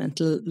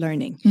developmental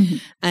learning. Mm-hmm.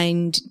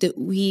 And that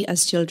we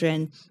as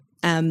children,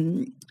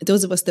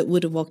 those of us that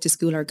would have walked to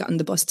school or gotten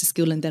the bus to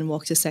school and then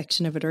walked a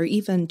section of it, or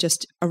even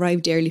just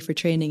arrived early for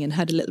training and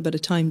had a little bit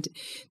of time,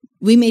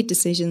 we made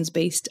decisions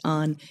based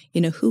on,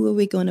 who are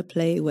we going to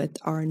play with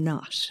or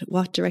not?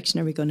 What direction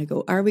are we going to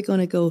go? Are we going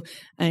to go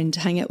and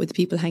hang out with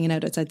people hanging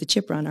out outside the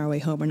chipper on our way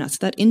home or not? So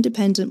that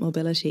independent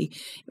mobility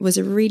was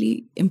a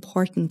really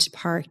important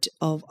part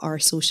of our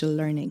social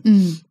learning.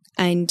 Mm.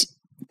 And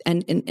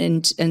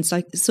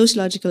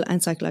sociological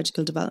and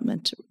psychological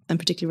development, and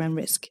particularly around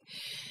risk.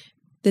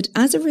 That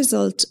as a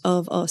result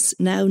of us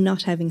now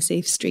not having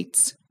safe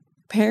streets,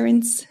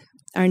 parents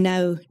are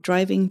now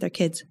driving their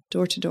kids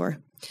door to door.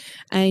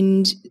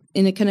 And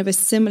in a kind of a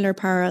similar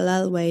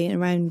parallel way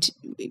around,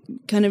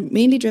 kind of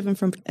mainly driven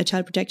from a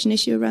child protection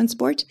issue around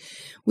sport,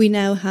 we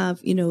now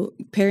have,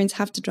 parents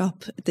have to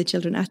drop the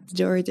children at the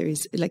door. There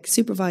is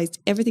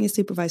everything is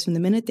supervised from the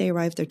minute they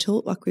arrive. They're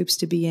told what groups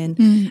to be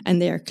in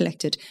and they are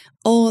collected.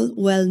 All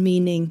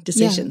well-meaning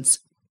decisions.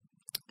 Yeah.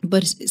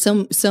 But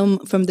some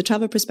from the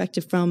travel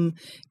perspective,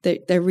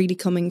 they're really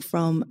coming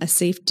from a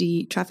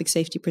traffic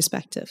safety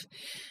perspective.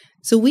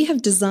 So we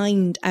have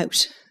designed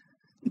out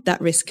that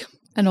risk.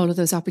 And all of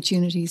those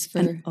opportunities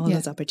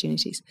those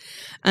opportunities.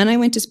 And I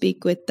went to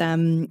speak with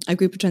a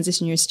group of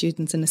transition year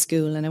students in a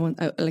school, and I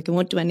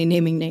won't do any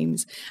naming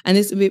names. And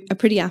this is a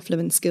pretty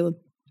affluent school.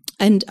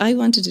 And I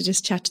wanted to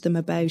just chat to them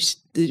about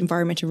the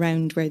environment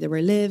around where they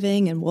were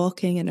living and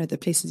walking and other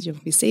places you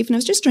would be safe. And I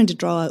was just trying to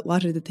draw out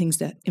what are the things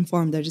that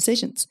inform their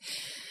decisions.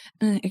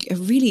 And it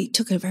really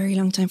took a very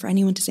long time for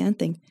anyone to say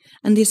anything.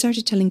 And they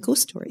started telling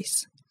ghost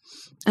stories.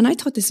 And I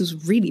thought this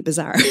was really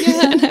bizarre.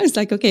 Yeah. And I was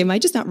like, okay, am I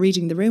just not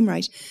reading the room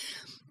right?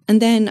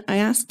 And then I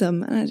asked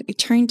them, and it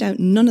turned out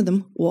none of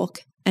them walk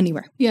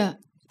anywhere. Yeah.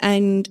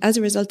 And as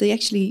a result,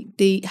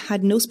 they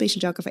had no spatial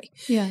geography.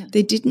 Yeah.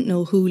 They didn't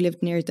know who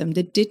lived near them.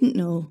 They didn't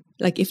know,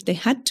 if they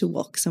had to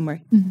walk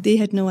somewhere, they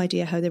had no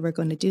idea how they were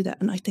going to do that.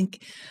 And I think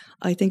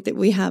that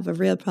we have a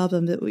real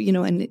problem that,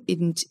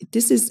 and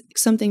this is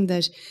something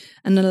that,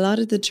 and a lot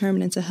of the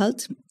determinants of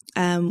health,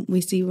 we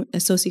see a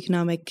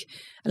socioeconomic,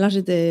 a lot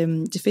of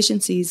the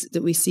deficiencies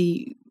that we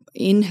see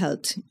in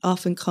health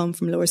often come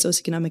from lower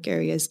socioeconomic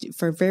areas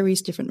for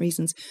various different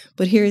reasons.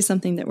 But here is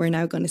something that we're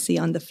now going to see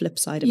on the flip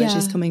side of it,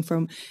 is coming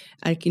from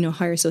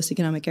higher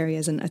socioeconomic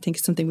areas. And I think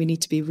it's something we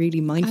need to be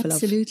really mindful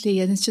of. Absolutely.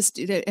 And it's just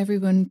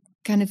everyone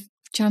kind of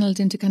channeled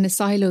into kind of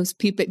silos,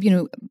 people,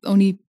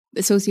 only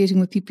associating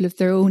with people of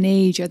their own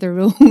age or their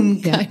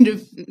own kind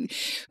of,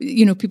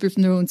 people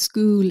from their own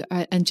school,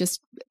 and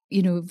just,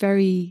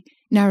 very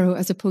narrow,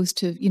 as opposed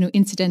to,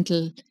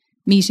 incidental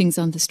meetings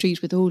on the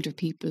street with older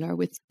people or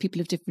with people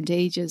of different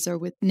ages or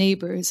with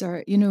neighbours,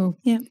 or,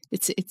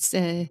 it's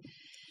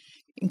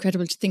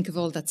incredible to think of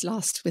all that's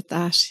lost with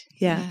that.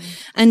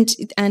 And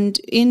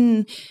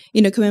in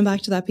coming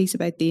back to that piece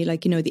about the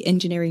the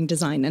engineering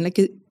design, and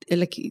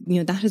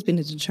that has been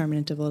a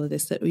determinant of all of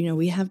this, that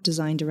we have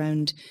designed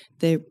around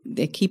the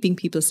keeping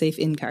people safe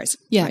in cars.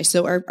 Right?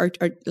 So our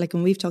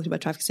when we've talked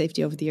about traffic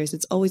safety over the years,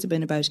 it's always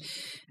been about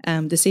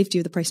the safety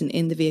of the person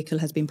in the vehicle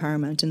has been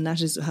paramount, and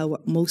that is how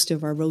most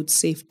of our road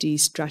safety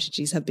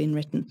strategies have been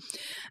written.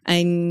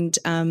 And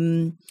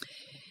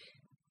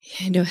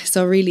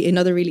so really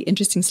another really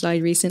interesting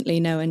slide recently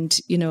now, and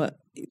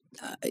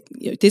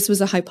this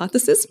was a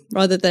hypothesis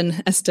rather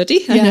than a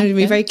study. I know to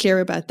be very clear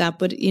about that,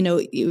 but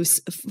it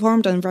was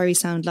formed on very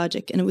sound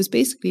logic, and it was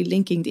basically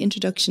linking the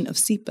introduction of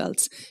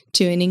seatbelts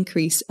to an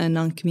increase in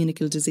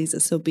non-communicable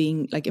diseases, so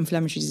being like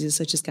inflammatory diseases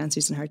such as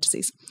cancers and heart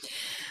disease.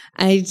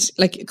 And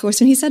of course,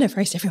 when he said it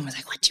first, everyone was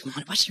like, "What do you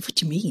want? What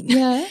do you mean?"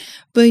 Yeah,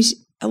 but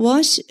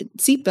what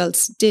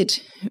seatbelts did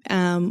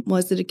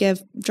was that it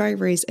gave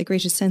drivers a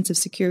greater sense of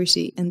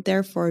security, and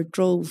therefore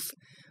drove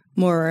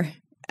more.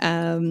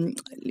 They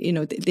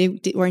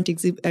weren't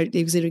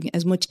exhibiting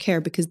as much care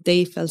because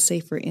they felt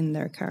safer in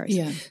their cars.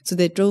 So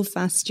they drove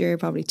faster,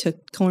 probably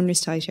took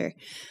corners tighter.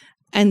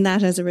 And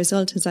that, as a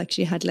result, has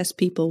actually had less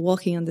people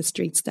walking on the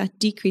streets. That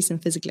decrease in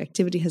physical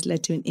activity has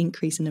led to an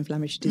increase in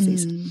inflammatory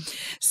disease.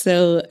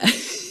 So...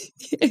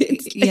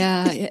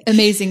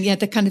 amazing.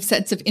 The kind of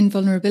sense of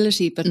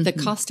invulnerability, but the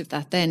cost of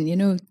that then,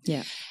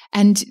 Yeah.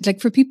 And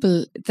for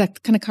people,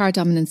 that kind of car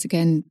dominance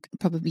again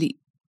probably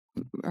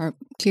or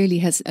clearly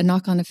has a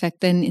knock-on effect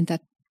then, in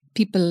that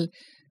people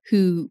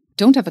who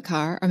don't have a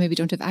car or maybe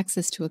don't have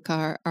access to a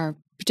car are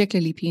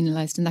particularly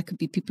penalised, and that could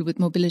be people with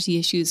mobility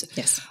issues.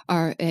 Yes.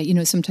 Or,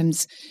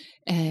 sometimes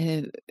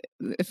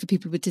for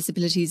people with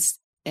disabilities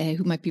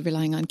who might be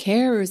relying on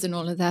carers and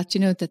all of that,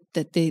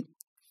 that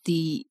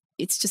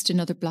it's just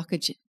another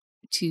blockage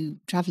to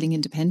travelling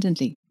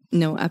independently.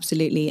 No,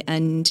 absolutely.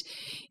 And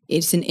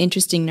it's an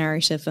interesting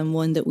narrative, and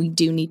one that we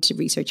do need to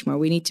research more.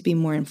 We need to be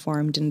more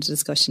informed in the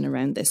discussion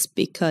around this,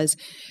 because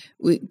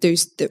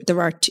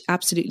there are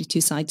absolutely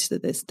two sides to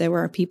this. There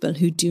are people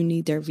who do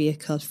need their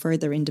vehicle for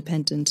their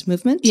independent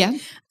movement. Yeah.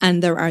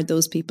 And there are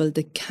those people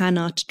that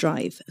cannot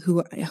drive,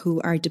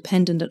 who are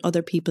dependent on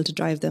other people to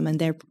drive them, and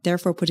they're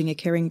therefore putting a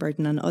caring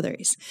burden on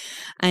others.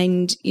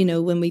 And,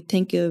 when we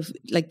think of,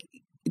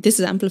 this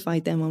is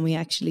amplified then when we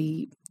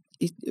actually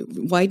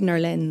widen our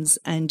lens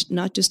and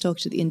not just talk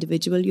to the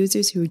individual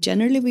users, who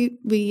generally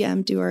we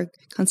do our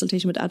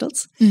consultation with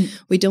adults.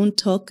 We don't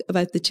talk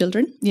about the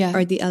children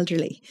or the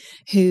elderly,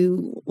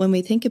 who, when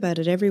we think about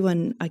it,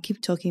 I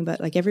keep talking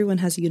about, everyone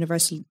has a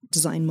universal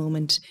design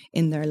moment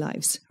in their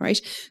lives, right?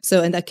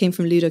 So, and that came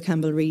from Ludo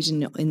Campbell-Reid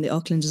in the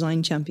Auckland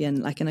Design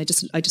Champion, and I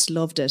just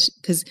loved it,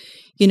 because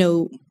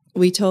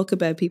we talk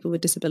about people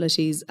with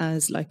disabilities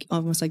as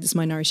almost like this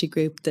minority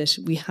group that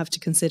we have to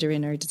consider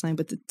in our design.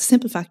 But the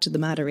simple fact of the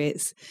matter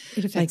is,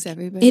 it affects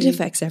everybody. It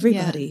affects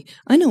everybody. Yeah.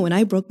 I know when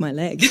I broke my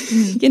leg,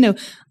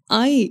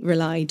 I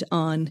relied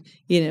on,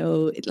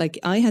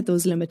 I had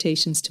those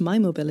limitations to my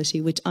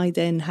mobility, which I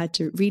then had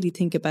to really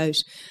think about,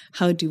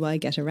 how do I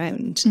get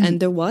around? And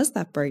there was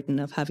that burden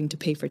of having to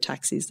pay for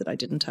taxis that I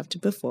didn't have to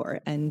before.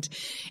 And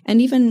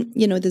even,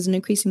 there's an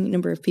increasing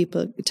number of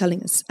people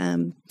telling us,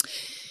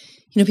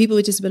 people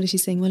with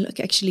disabilities saying, well, look,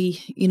 actually,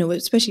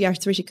 especially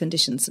arthritic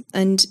conditions.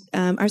 And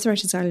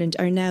Arthritis Ireland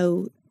are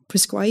now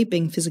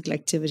prescribing physical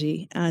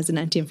activity as an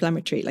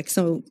anti-inflammatory.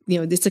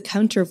 It's a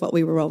counter of what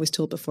we were always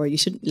told before. You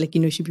should,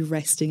 should be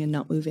resting and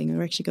not moving. And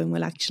we're actually going,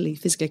 well, actually,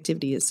 physical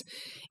activity is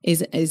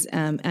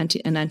an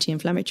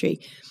anti-inflammatory.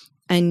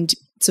 And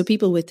so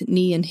people with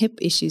knee and hip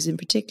issues in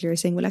particular are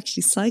saying, well,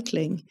 actually,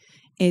 cycling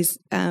is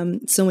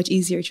so much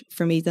easier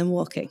for me than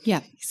walking.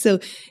 Yeah. So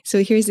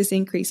here's this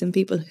increase in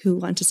people who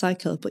want to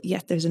cycle, but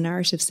yet there's a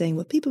narrative saying,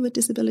 well, people with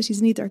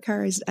disabilities need their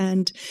cars,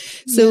 and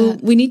so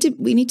we need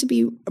to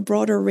be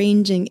broader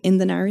ranging in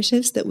the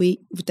narratives that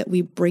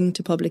we bring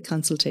to public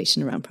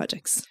consultation around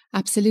projects.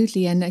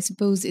 Absolutely, and I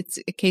suppose it's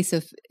a case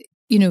of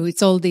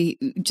it's all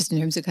just in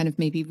terms of kind of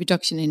maybe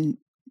reduction in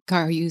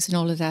car use and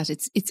all of that.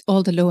 It's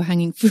all the low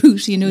hanging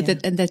fruit,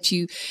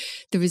 the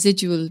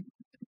residual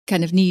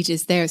kind of need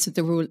is there, so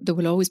there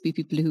will always be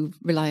people who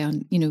rely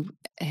on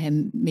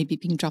maybe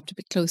being dropped a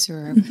bit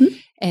closer,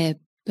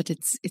 but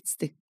it's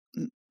the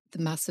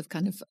massive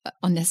kind of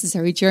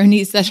unnecessary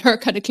journeys that are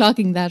kind of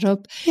clogging that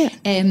up.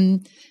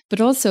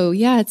 But also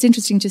it's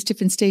interesting, just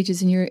different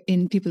stages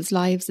in people's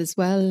lives as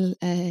well,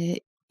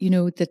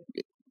 that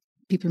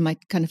people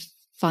might kind of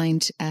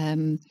find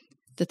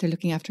that they're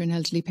looking after an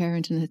elderly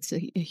parent, and it's a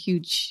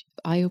huge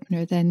eye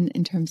opener then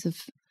in terms of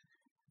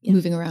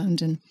moving around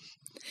and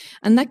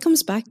that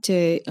comes back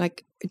to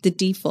like the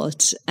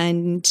default.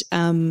 And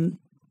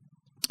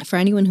for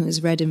anyone who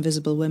has read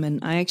Invisible Women,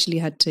 I actually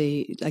had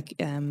to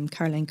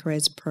Caroline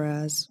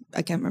Perez,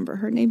 I can't remember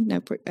her name now,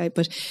 but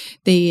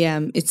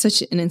it's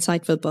such an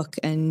insightful book.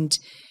 And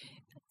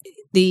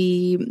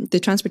the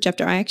transport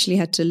chapter, I actually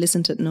had to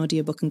listen to an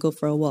audiobook and go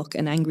for a walk,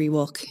 an angry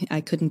walk.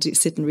 I couldn't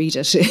sit and read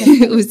it.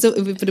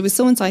 But it was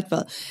so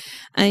insightful.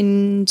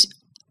 And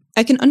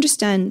I can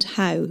understand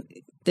how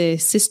the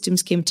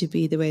systems came to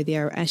be the way they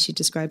are, as she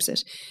describes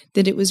it.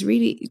 That it was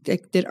really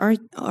like that our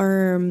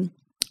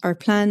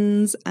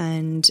plans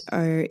and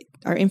our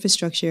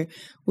infrastructure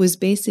was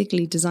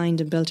basically designed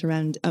and built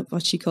around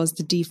what she calls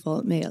the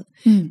default male.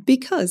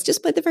 Because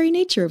just by the very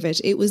nature of it,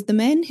 it was the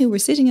men who were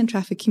sitting in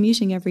traffic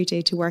commuting every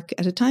day to work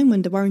at a time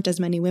when there weren't as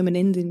many women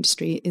in the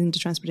industry, in the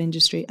transport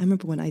industry. I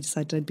remember when I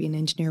decided I'd be an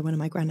engineer, one of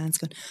my grandnaunt's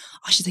going,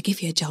 "Oh, should I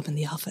give you a job in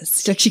the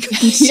office?" Like she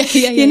couldn't,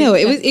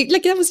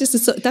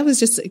 that was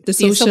just the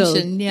social,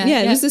 assumption,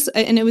 it was this,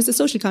 and it was the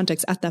social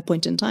context at that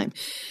point in time.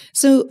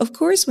 So of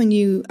course, when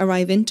you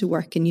arrive into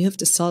work and you have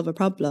to solve a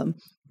problem,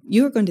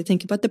 you're going to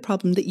think about the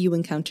problem that you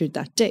encountered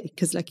that day,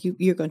 because like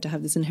you're going to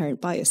have this inherent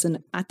bias.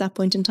 And at that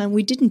point in time,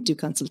 we didn't do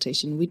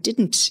consultation. We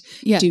didn't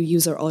do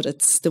user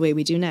audits the way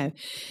we do now.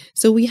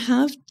 So we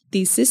have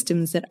these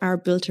systems that are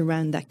built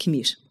around that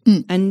commute.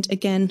 And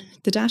again,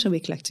 the data we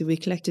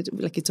collected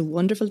like it's a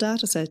wonderful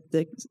data set,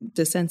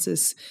 the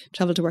census,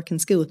 travel to work and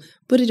school,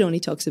 but it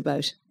only talks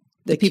about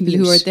the people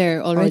who are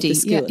there already.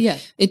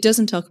 It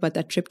doesn't talk about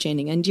that trip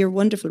chaining. And your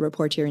wonderful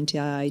report here in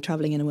TII,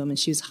 Travelling in a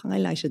Woman's Shoes,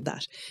 highlighted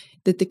that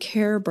the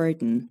care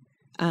burden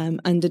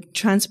and the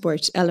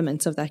transport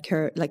elements of that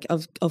care, like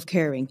of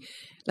caring,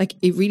 like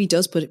it really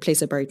does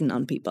place a burden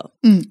on people.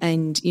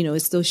 And,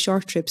 it's those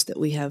short trips that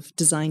we have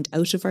designed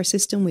out of our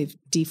system. We've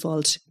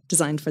default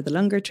designed for the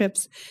longer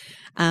trips.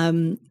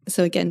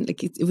 So again,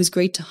 like it was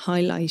great to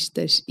highlight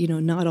that,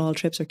 not all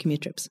trips are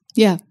commute trips.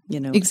 Yeah,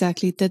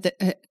 exactly.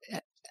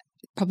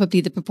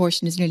 Probably the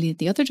proportion is nearly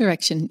the other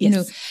direction,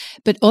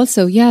 but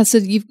also, so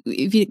if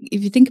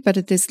you think about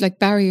it, there's like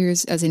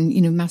barriers as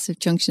in, massive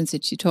junctions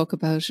that you talk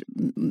about,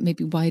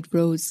 maybe wide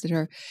roads that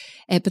are,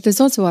 but there's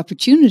also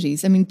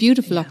opportunities. I mean,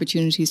 beautiful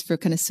opportunities for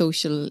kind of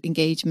social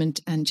engagement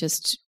and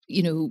just,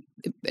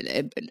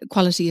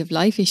 quality of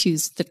life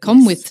issues that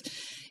come with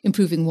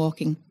improving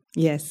walking.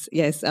 Yes.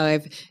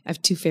 I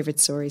have two favorite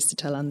stories to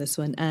tell on this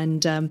one,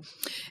 and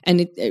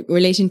it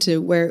relating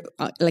to where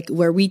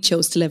we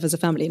chose to live as a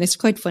family. And it's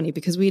quite funny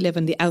because we live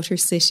in the outer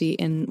city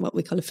in what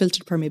we call a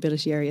filtered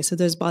permeability area. So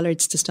there's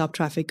bollards to stop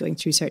traffic going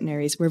through certain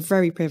areas. We're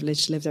very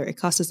privileged to live there. It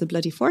costs us a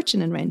bloody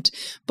fortune in rent,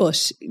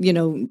 but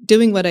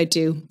doing what I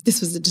do,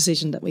 this was the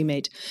decision that we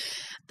made.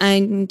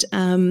 And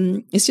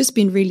it's just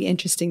been really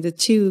interesting. The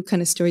two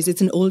kind of stories.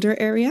 It's an older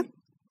area.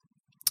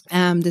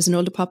 There's an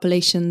older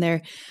population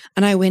there,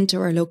 and I went to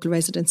our local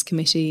residents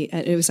committee.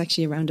 It was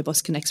actually around a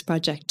Bus Connects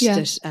project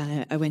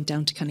that I went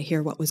down to kind of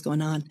hear what was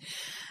going on,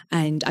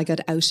 and I got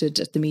outed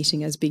at the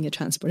meeting as being a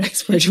transport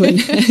expert when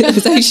it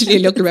was actually a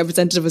local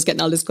representative was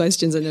getting all these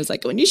questions, and I was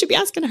like, "Oh, you should be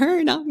asking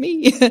her, not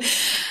me."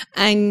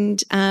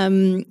 And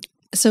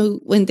so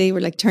when they were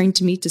like turned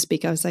to me to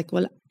speak, I was like,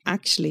 "Well,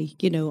 actually,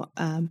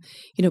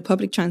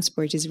 public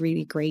transport is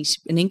really great.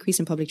 An increase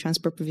in public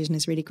transport provision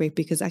is really great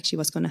because actually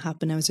what's going to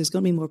happen now is there's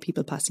going to be more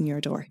people passing your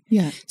door.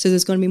 Yeah. So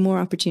there's going to be more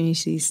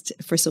opportunities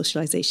for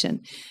socialization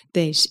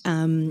that,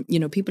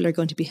 people are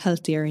going to be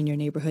healthier in your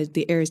neighborhood.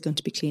 The air is going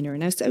to be cleaner.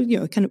 And I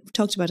kind of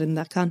talked about it in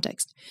that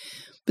context.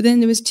 But then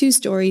there was two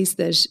stories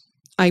that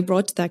I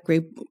brought to that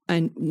group,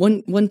 and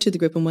one to the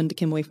group and one that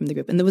came away from the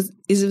group. And there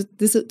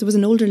was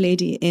an older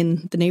lady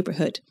in the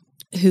neighborhood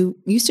who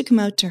used to come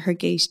out to her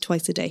gate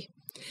twice a day,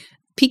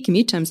 peak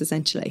commute times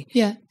essentially.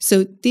 Yeah.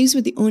 So these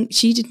were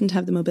she didn't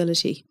have the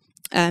mobility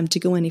to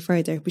go any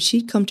further, but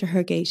she'd come to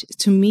her gate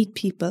to meet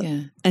people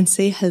and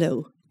say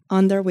hello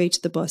on their way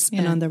to the bus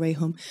and on their way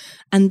home.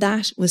 And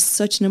that was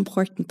such an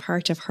important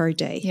part of her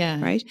day. Yeah.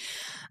 Right.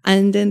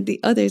 And then the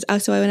others,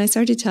 so when I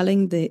started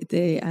telling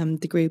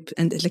the group,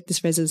 and like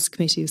this residents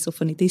committee was so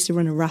funny, they used to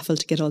run a raffle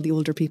to get all the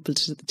older people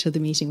to the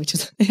meeting, which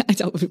was, I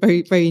thought was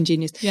very, very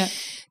ingenious. Yeah.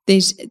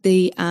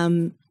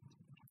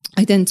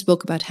 I then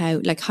spoke about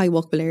how like high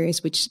walkable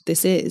areas, which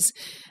this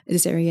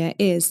area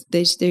is,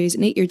 there's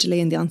an 8-year delay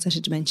in the onset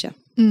of dementia.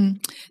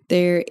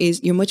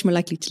 You're much more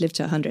likely to live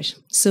to 100.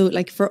 So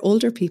like for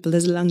older people,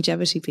 there's a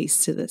longevity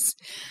piece to this.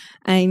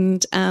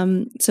 And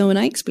so when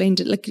I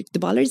explained it, like the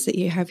bollards that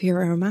you have here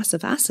are a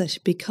massive asset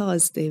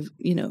because they've,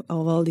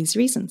 of all these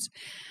reasons.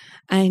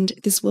 And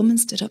this woman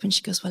stood up and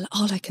she goes, "Well,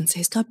 all I can say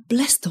is God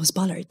bless those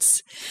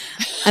bollards."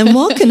 I'm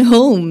walking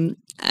home.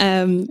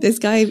 This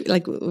guy,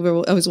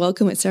 I was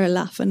walking with Sarah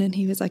laughing, and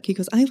he goes,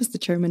 "I was the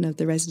chairman of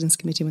the residents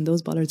committee when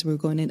those bollards were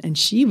going in, and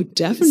she would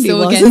definitely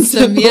wasn't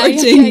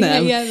supporting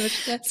them."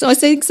 So I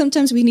think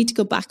sometimes we need to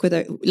go back with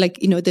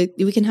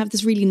we can have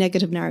this really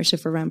negative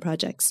narrative around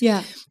projects.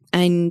 Yeah.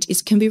 And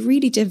it can be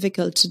really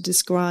difficult to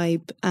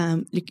describe.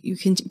 You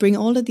can bring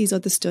all of these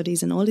other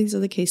studies and all these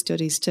other case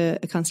studies to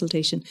a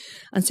consultation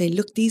and say,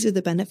 look, these are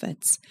the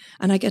benefits.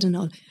 And I get a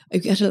lot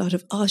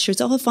of, oh, sure,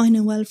 it's all fine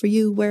and well for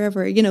you,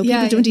 wherever,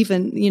 people don't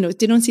even,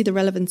 they don't see the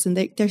relevance, and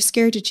they're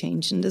scared to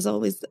change. And that's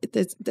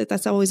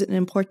always an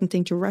important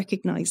thing to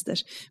recognize,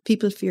 that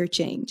people fear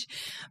change.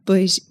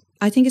 But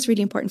I think it's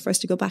really important for us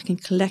to go back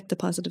and collect the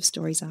positive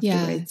stories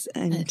afterwards,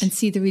 and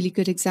see the really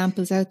good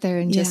examples out there,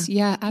 and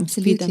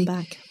absolutely feed them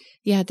back.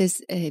 Yeah,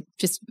 there's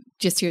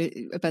just here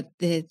about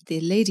the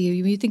lady.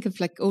 You think of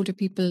like older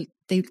people,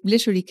 they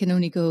literally can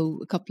only go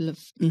a couple of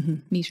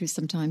meters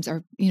sometimes,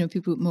 or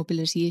people with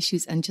mobility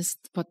issues, and just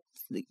what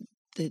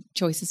the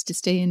choices to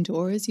stay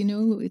indoors.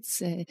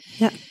 It's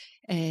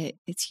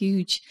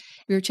huge.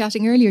 We were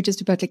chatting earlier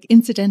just about like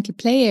incidental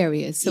play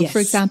areas. So, for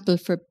example,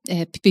 for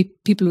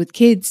people with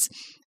kids,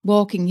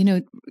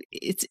 walking,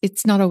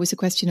 it's not always a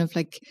question of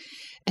like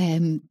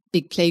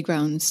big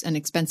playgrounds and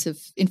expensive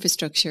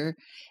infrastructure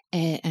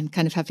and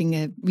kind of having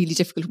a really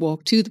difficult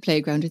walk to the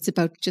playground. It's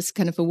about just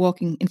kind of a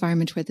walking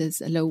environment where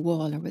there's a low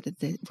wall, or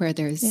where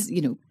there's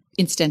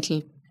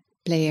incidental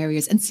play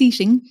areas and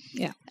seating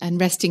and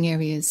resting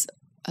areas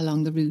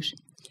along the route.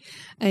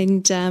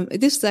 And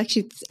this was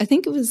actually, I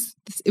think it was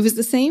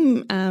the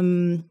same.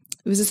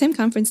 It was the same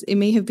conference. It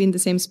may have been the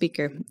same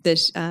speaker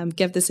that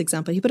gave this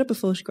example. He put up a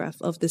photograph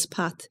of this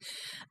path,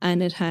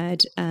 and it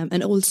had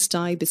an old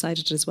sty beside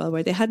it as well,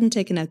 where they hadn't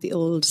taken out the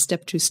old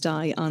step-through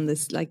sty on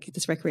this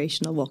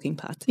recreational walking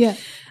path. Yeah.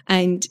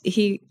 And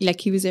he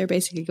was there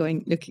basically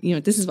going, look,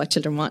 this is what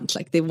children want.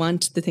 Like, they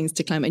want the things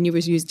to climb. And you were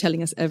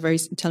telling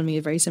me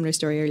a very similar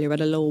story earlier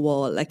about a low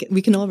wall. Like,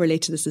 we can all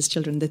relate to this as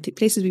children. The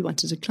places we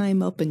wanted to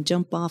climb up and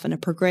jump off, and a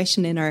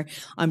progression in our,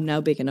 I'm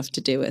now big enough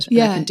to do it.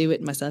 And I can do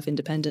it myself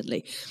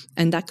independently.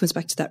 And that comes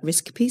back to that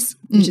risk piece,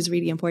 which is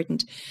really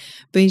important.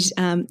 But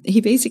he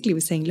basically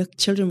was saying, look,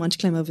 children want to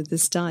climb over the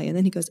sty. And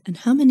then he goes, and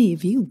how many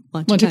of you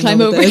want to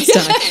climb over the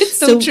sty? It's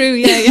so true,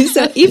 yeah.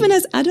 So even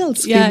as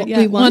adults,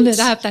 we want to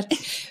have that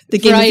the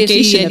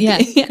gamification.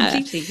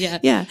 Completely,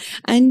 yeah.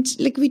 And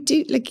we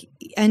do,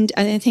 and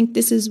I think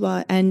this is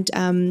what, and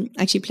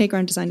actually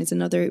playground design is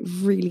another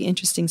really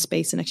interesting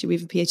space. And actually we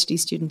have a PhD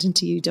student in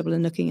TU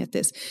Dublin looking at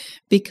this,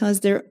 because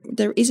there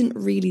isn't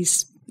really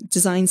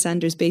design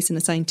standards based on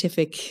a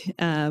scientific,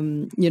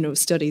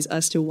 studies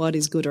as to what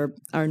is good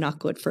or not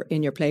good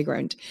in your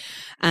playground.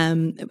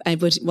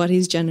 But what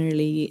is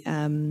generally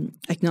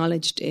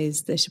acknowledged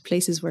is that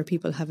places where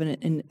people have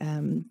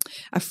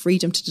a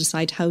freedom to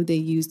decide how they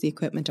use the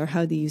equipment or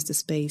how they use the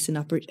space, and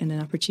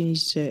an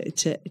opportunity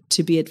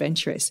to be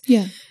adventurous.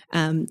 Yeah.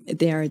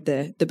 They are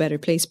the better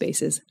play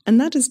spaces,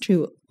 and that is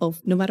true of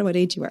no matter what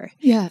age you are.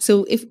 Yeah.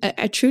 So if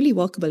a truly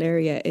walkable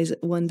area is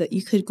one that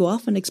you could go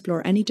off and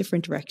explore any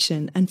different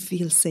direction and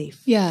feel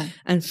safe. Yeah.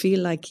 And feel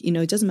like,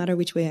 it doesn't matter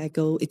which way I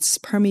go, it's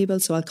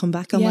permeable, so I'll come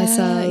back on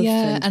myself.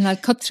 Yeah, and I'll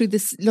cut through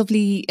this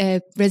lovely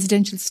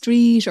residential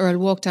street, or I'll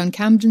walk down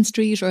Camden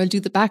Street, or I'll do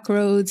the back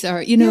roads,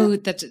 or,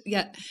 that.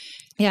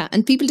 Yeah,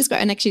 and people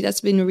describe, and actually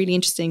that's been a really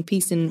interesting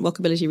piece in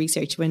walkability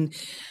research when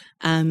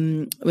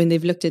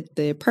they've looked at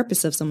the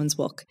purpose of someone's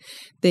walk,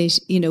 that,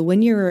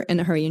 when you're in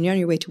a hurry and you're on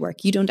your way to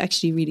work, you don't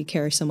actually really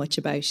care so much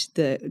about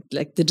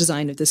the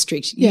design of the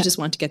street. You just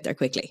want to get there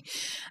quickly.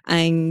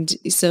 And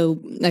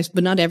so,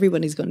 but not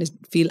everyone is going to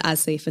feel as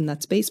safe in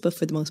that space, but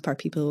for the most part,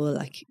 people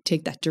will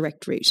take that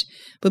direct route.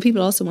 But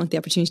people also want the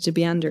opportunity to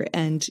meander,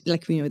 and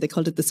they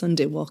called it the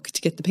Sunday walk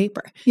to get the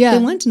paper. Yeah.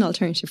 They want an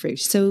alternative route.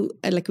 So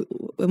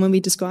when we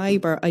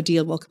describe our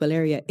ideal walkable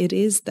area, it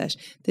is that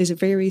there's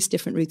various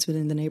different routes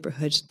within the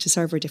neighbourhood to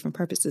serve our different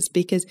purposes,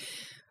 because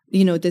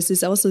this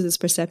is also this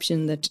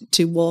perception that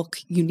to walk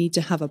you need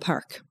to have a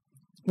park,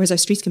 whereas our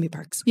streets can be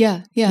parks.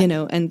 Yeah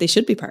And they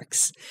should be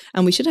parks,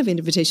 and we should have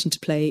invitation to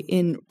play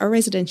in our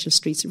residential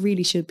streets.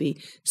 Really should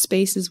be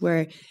spaces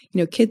where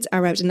kids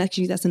are out. And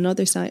actually that's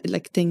another side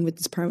thing with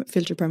this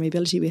filter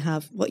permeability we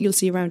have. What you'll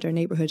see around our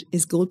neighbourhood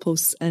is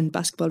goalposts and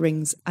basketball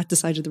rings at the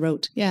side of the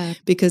road,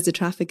 because the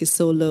traffic is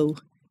so low.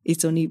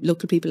 It's only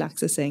local people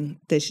accessing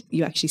that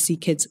you actually see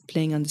kids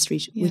playing on the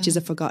street, which is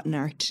a forgotten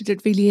art.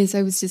 It really is.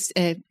 I was just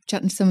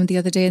chatting to someone the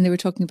other day, and they were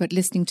talking about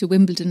listening to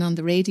Wimbledon on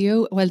the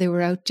radio while they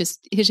were out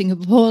just hitting a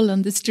ball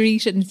on the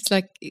street. And it's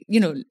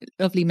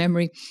lovely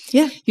memory.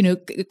 Yeah.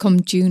 Come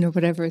June or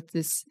whatever,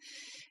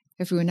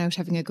 everyone out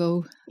having a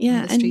go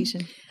on the street.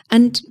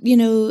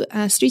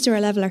 And streets are a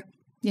leveller.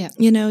 Yeah.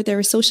 They're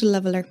a social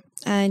leveller.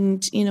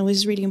 And,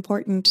 it's really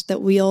important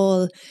that we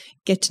all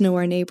get to know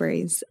our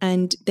neighbours.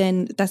 And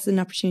then that's an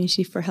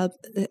opportunity for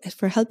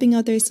helping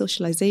others,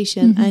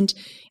 socialisation. Mm-hmm. And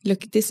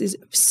look, this is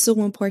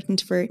so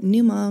important for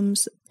new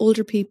moms,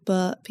 older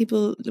people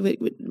with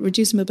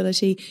reduced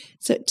mobility.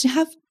 So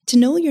to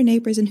know your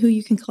neighbours and who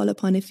you can call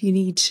upon if you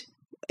need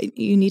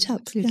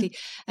help. Absolutely. Yeah.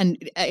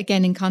 And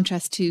again, in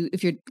contrast to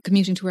if you're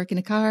commuting to work in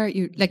a car,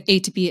 you're A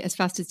to B as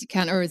fast as you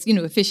can, or as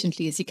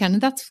efficiently as you can,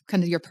 and that's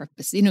kind of your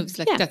purpose. It's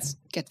that's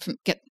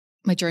get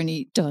my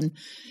journey done.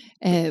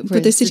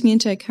 But they're sitting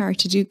into a car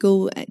to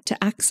go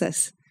to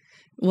access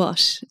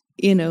what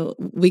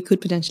we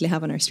could potentially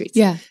have on our streets.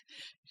 Yeah,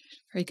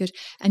 very good.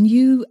 And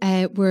you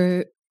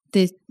were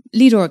the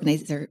lead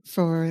organizer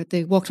for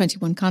the Walk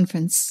 21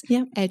 conference.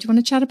 Yeah. Do you want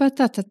to chat about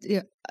that?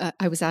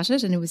 I was at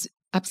it and it was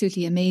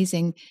absolutely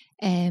amazing.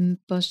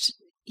 But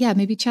yeah,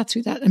 maybe chat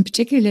through that and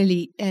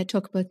particularly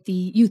talk about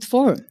the Youth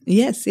Forum.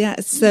 Yes, yeah.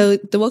 So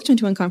the Walk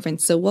 21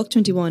 conference. So Walk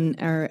 21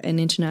 are an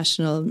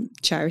international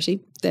charity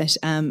that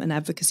an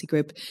advocacy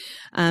group.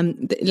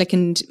 And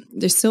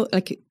they're so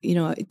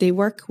they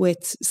work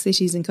with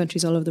cities and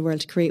countries all over the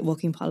world to create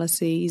walking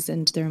policies,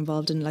 and they're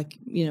involved in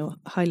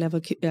high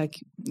level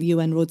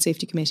UN road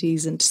safety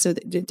committees, and so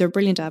they're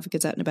brilliant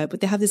advocates out and about.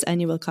 But they have this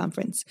annual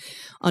conference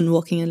on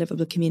walking in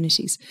livable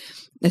communities.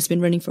 It's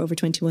been running for over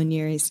 21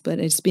 years, but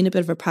it's been a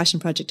bit of a passion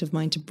project of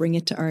mine to bring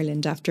it to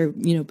Ireland after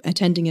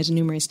attending it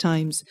numerous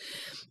times.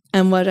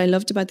 And what I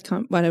loved about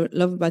what I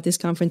love about this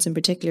conference in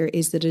particular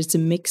is that it's a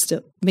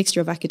mixture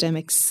of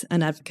academics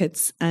and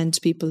advocates and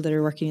people that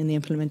are working in the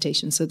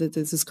implementation, so that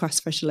there's this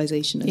cross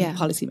fertilization, and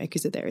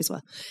policymakers are there as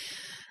well.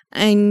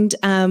 And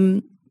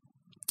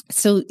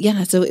so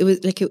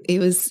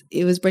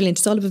it was brilliant.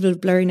 It's all a bit of a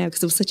blur now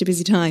because it was such a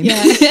busy time.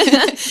 Yeah.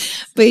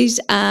 But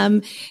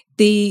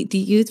the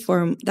Youth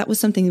Forum, that was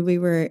something that we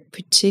were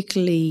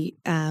particularly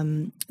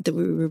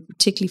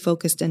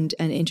focused and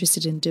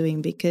interested in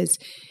doing, because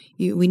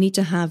we need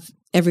to have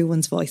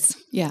everyone's voice.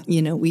 Yeah.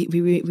 We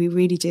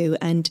really do.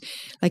 And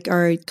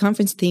our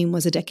conference theme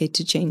was A Decade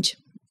to Change.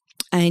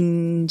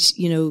 And,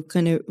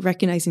 kind of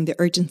recognizing the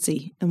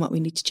urgency and what we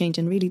need to change.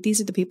 And really,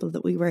 these are the people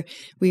that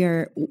we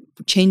are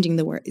changing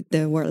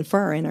the world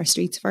for in our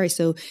streets for.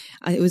 So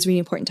it was really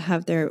important to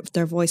have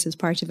their voice as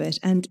part of it.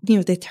 And,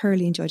 they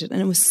thoroughly enjoyed it. And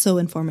it was so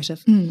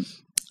informative.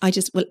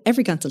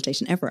 Every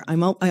consultation ever,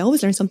 I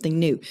always learn something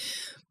new.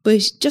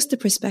 But just the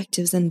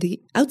perspectives, and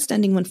the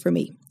outstanding one for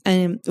me,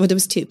 there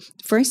was two.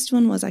 The first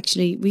one was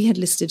actually, we had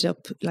listed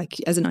up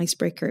as an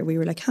icebreaker. We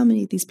were like, how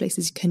many of these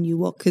places can you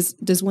walk? Because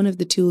there's one of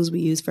the tools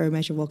we use for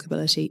measure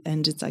walkability,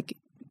 and it's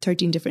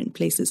 13 different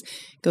places.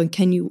 Going,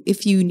 can you,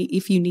 if you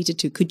needed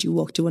to, could you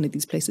walk to one of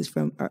these places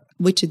from, or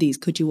which of these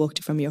could you walk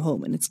to from your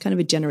home? And it's kind of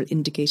a general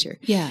indicator.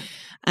 Yeah.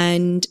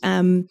 And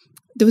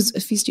there was a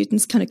few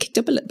students kind of kicked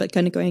up a little bit,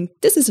 kind of going,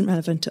 this isn't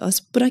relevant to us,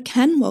 but I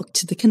can walk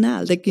to the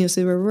canal. So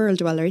they were rural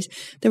dwellers.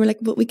 They were like,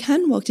 but we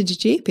can walk to the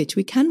GA pitch.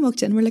 We can walk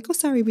to, and we're like, oh,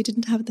 sorry, we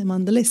didn't have them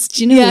on the list.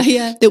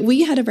 Yeah. That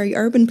we had a very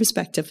urban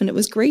perspective, and it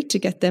was great to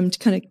get them to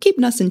kind of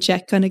keeping us in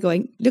check, kind of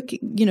going, look,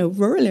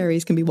 rural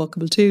areas can be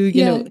walkable too,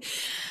 you know.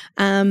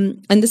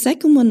 And the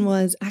second one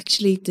was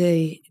actually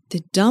the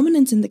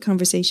dominance in the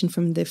conversation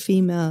from the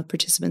female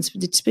participants,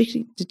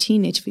 especially the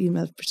teenage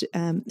female.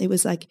 It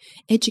was like,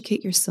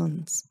 educate your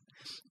sons.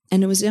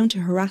 And it was down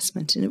to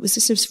harassment. And it was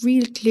just this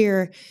real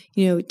clear,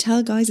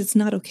 tell guys it's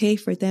not okay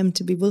for them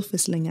to be wolf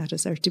whistling at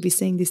us or to be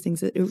saying these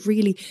things. That it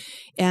really,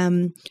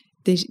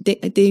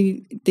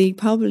 they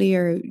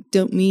probably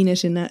don't mean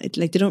it in that,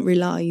 they don't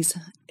realise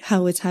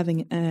how it's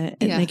having a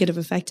negative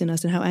effect on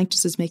us, and how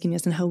anxious it's making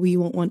us, and how we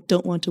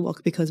don't want to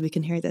walk because we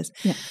can hear this.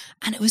 Yeah.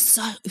 And it was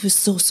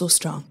so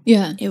strong.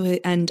 Yeah.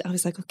 And I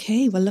was like,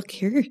 okay, well, look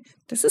here,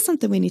 this is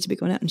something we need to be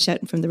going out and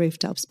shouting from the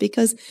rooftops,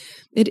 because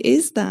it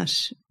is that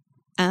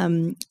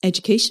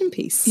education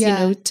piece,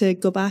 to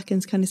go back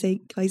and kind of say,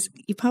 guys,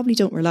 you probably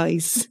don't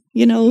realise,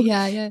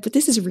 but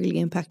this is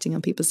really impacting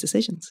on people's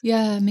decisions.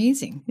 Yeah,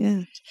 amazing.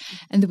 Yeah.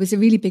 And there was a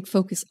really big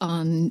focus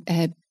on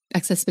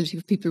accessibility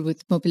for people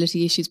with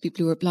mobility issues,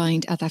 people who are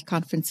blind, at that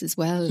conference as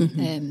well.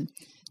 Mm-hmm.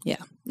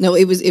 No,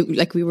 we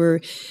were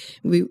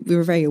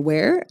very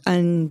aware,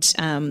 and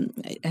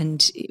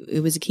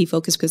it was a key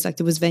focus, because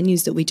there was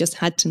venues that we just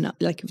had to not,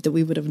 that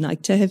we would have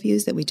liked to have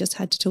used, that we just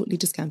had to totally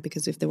discount,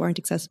 because if they weren't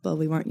accessible,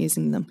 we weren't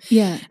using them.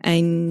 Yeah.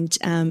 And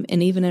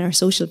even in our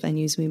social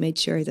venues, we made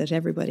sure that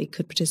everybody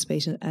could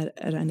participate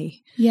at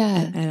any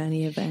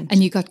event.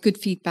 And you got good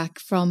feedback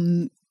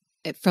from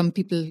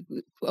people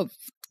of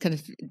kind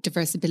of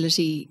diverse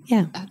ability.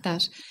 At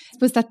that. I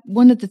suppose that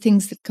one of the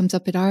things that comes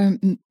up at our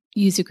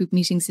user group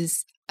meetings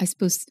is, I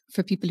suppose,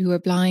 for people who are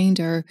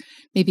blind or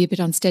maybe a bit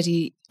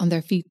unsteady on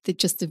their feet, that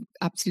just the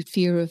absolute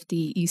fear of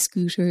the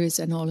e-scooters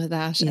and all of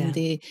that,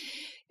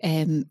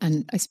 and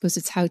I suppose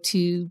it's how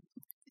to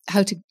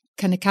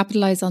kind of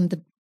capitalize on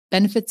the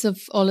benefits of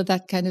all of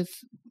that kind of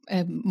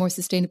more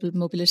sustainable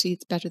mobility.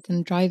 It's better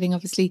than driving,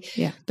 obviously,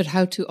 but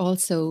how to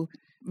also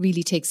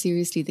really take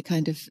seriously the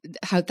kind of,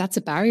 how that's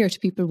a barrier to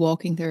people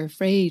walking. They're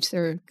afraid.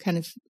 They're kind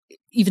of,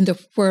 even the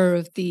whir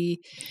of the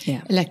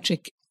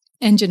electric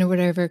engine or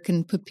whatever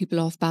can put people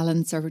off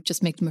balance or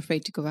just make them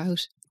afraid to go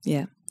out.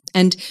 Yeah.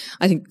 And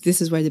I think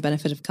this is where the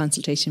benefit of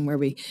consultation, where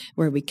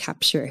we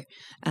capture,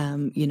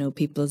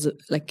 people's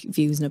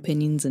views and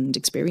opinions and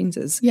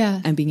experiences,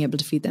 and being able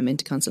to feed them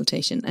into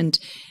consultation. And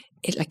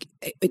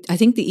I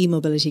think the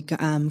e-mobility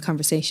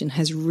conversation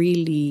has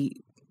really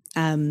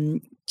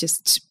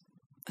just,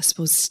 I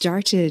suppose,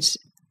 started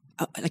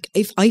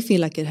if I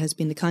feel like it has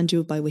been the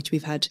conduit by which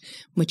we've had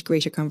much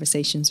greater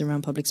conversations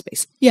around public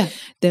space. Yeah,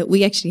 that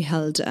we actually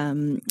held,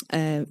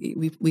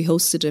 we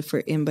hosted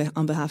it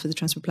on behalf of the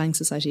Transport Planning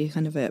Society,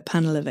 kind of a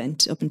panel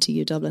event up in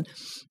TU Dublin,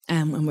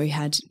 and we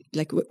had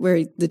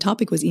where the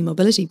topic was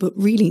e-mobility, but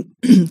really,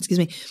 excuse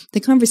me, the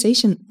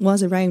conversation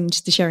was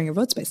around the sharing of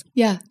road space.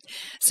 Yeah.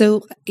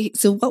 So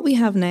what we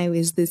have now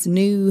is this a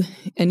new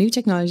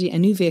technology, a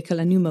new vehicle,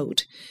 a new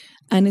mode.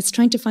 And it's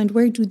trying to find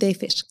where do they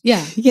fit.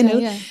 Yeah.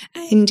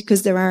 And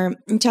because there are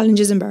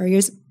challenges and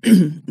barriers,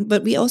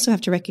 but we also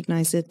have to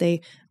recognize that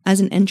they,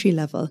 as an entry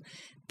level,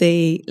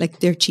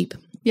 they're cheap.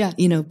 Yeah.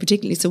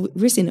 Particularly, so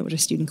we're seeing it with our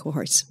student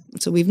cohorts.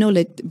 So we've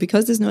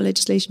because there's no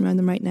legislation around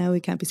them right now,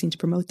 we can't be seen to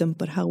promote them.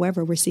 But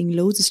however, we're seeing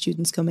loads of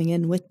students coming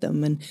in with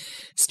them, and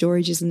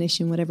storage is an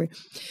issue and whatever.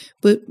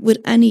 But with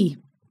any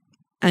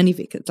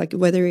vehicle, like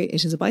whether it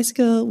is a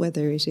bicycle,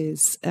 whether it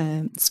is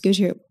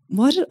scooter,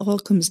 what it all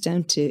comes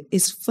down to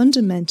is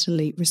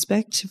fundamentally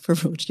respect for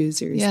road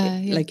users. Yeah.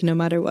 Like no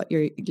matter what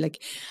you're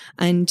like,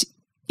 and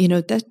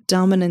that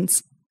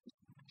dominance.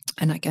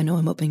 And I know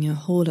I'm opening a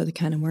whole other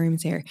can of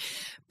worms here,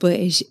 but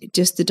it's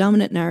just the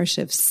dominant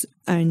narratives.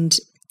 And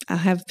I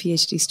have a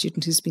PhD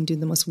student who's been doing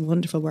the most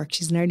wonderful work.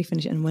 She's nearly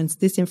finished, and once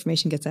this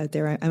information gets out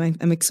there,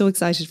 I'm so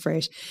excited for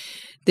it.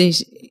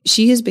 That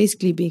she is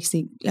basically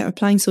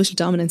applying social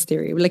dominance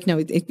theory.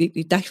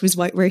 That was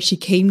where she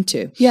came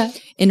to. Yeah.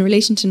 In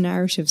relation to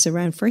narratives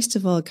around, first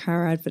of all,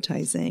 car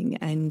advertising,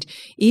 and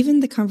even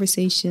the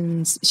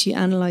conversations she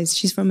analysed.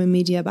 She's from a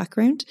media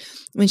background.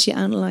 When she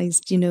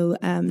analysed,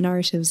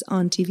 narratives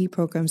on TV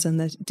programs and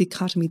the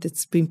dichotomy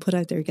that's been put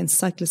out there against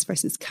cyclists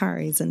versus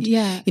cars, and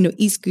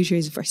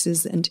e-scooters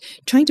versus, and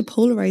trying to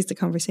polarise the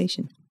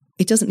conversation.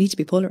 It doesn't need to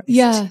be polarized.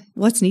 Yeah.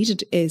 What's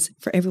needed is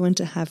for everyone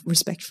to have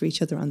respect for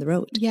each other on the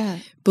road. Yeah.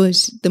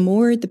 But the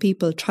more the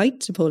people try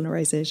to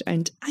polarize it,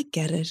 and I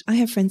get it. I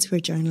have friends who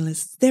are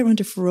journalists. They're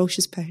under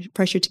ferocious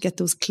pressure to get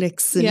those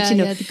clicks. And,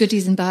 the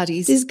goodies and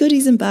baddies. There's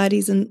goodies and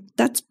baddies, and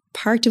that's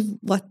part of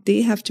what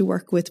they have to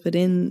work with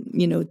within,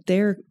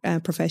 their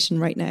profession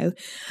right now.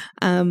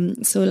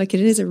 So it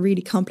is a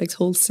really complex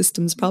whole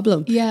systems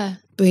problem. Yeah.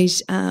 But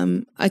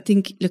I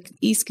think,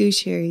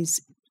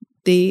 e-scooters,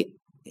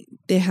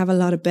 they have a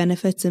lot of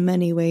benefits in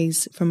many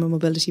ways from a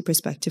mobility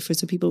perspective. For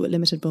some people with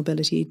limited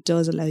mobility, it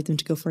does allow them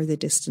to go further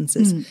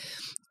distances. Mm.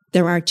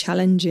 There are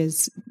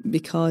challenges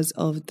because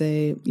of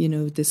the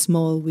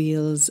small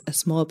wheels. A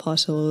small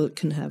pothole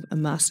can have a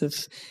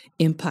massive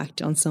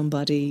impact on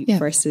somebody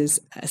versus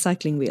a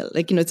cycling wheel.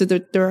 So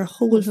there are a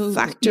whole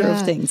factor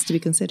of things to be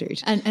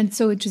considered. And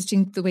so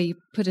interesting the way you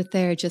put it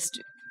there. Just,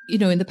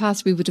 in the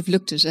past we would have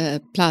looked at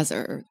a plaza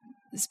or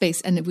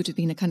space, and it would have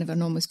been a kind of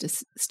an almost a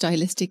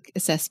stylistic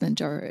assessment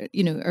or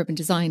urban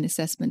design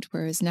assessment,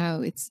 whereas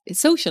now it's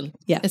social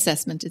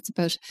assessment. It's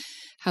about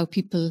how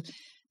people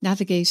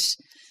navigate,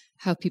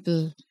 how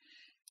people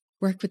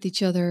work with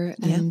each other,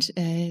 and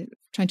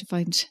trying to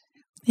find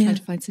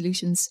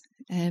solutions.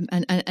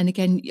 And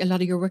again, a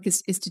lot of your work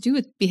is to do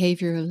with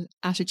behavioural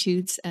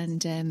attitudes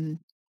and And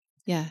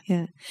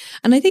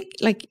I think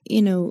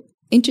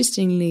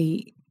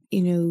interestingly,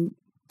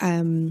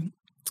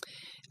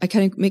 I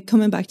kind of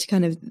coming back to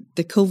kind of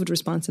the COVID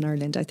response in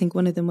Ireland. I think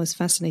one of the most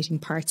fascinating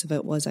parts of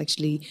it was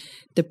actually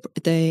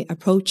the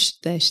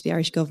approach that the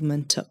Irish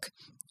government took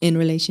in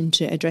relation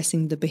to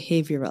addressing the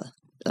behavioural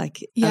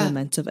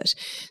element of it.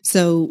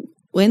 So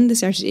when they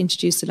started to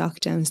introduce the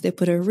lockdowns, they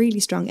put a really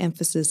strong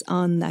emphasis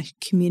on that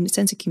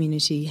sense of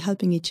community,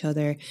 helping each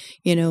other,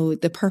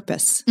 the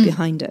purpose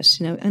behind it.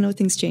 I know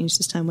things changed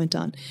as time went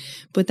on,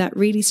 but that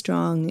really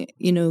strong,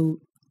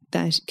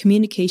 that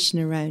communication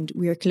around,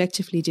 we are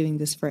collectively doing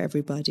this for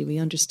everybody. We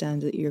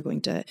understand that you're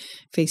going to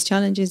face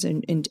challenges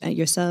and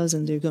yourselves,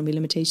 and there are going to be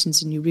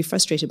limitations, and you'll be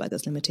frustrated by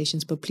those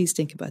limitations, but please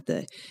think about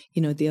the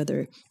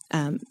other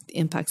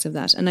impacts of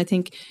that. And I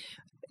think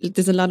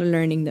there's a lot of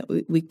learning that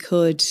we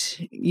could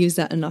use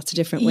that in lots of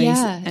different ways.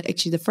 Yeah.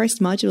 Actually, the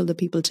first module that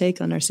people take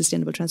on our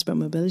Sustainable Transport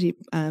Mobility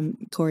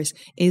course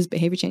is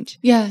behaviour change.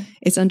 Yeah.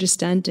 It's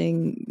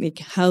understanding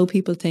how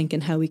people think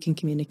and how we can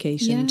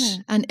communicate. Yeah.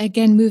 And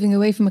again, moving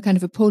away from a kind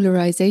of a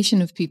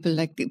polarisation of people,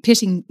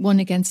 pitting one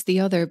against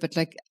the other, but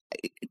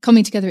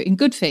coming together in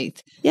good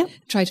faith. Yeah.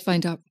 Try to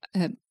find out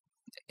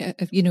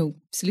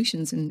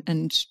solutions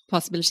and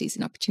possibilities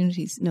and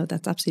opportunities. No,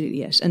 that's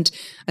absolutely it. And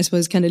I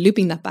suppose kind of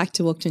looping that back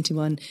to Walk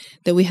 21,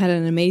 that we had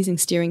an amazing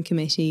steering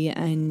committee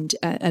and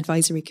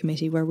advisory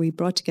committee where we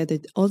brought together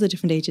all the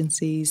different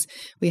agencies.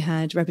 We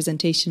had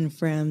representation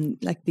from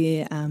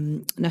the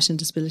National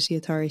Disability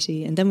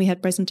Authority, and then we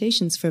had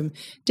presentations from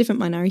different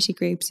minority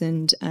groups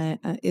and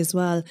as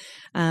well.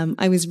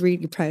 I was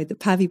really proud that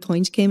Pavi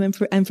Point came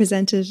and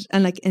presented,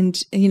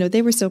 and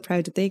they were so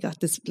proud that they got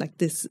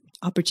this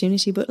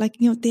opportunity, but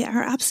they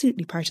are absolutely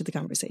absolutely part of the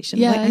conversation.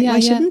 Why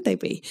shouldn't they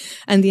be?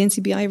 And the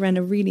NCBI ran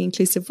a really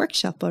inclusive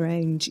workshop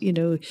around,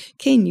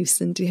 cane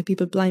use and to have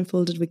people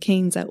blindfolded with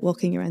canes out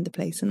walking around the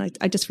place. And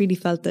I just really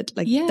felt that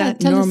that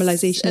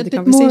normalisation of the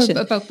conversation.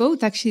 More about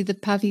both, actually, the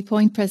Pavy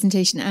Point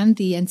presentation and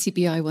the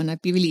NCBI one.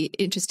 I'd be really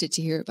interested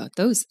to hear about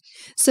those.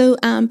 So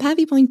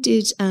Pavy Point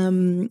did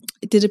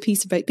a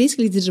piece about,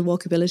 basically did a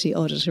walkability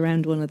audit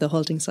around one of the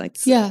halting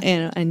sites.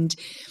 And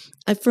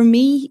for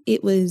me,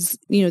 it was,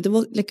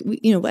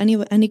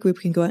 any group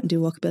can go out and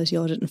do a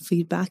walkability audit and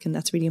feedback, and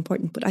that's really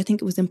important. But I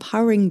think it was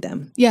empowering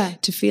them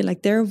to feel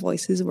like their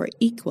voices were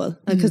equal,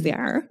 because they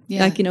are.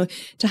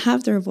 To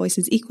have their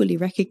voices equally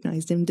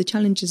recognised in the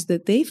challenges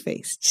that they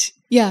faced.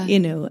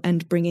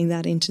 And bringing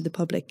that into the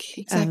public.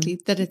 Exactly,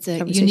 that it's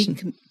a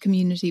unique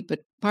community, but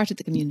part of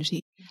the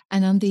community.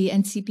 And on the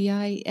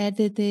NCBI,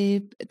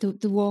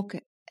 the walk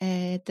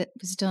that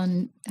was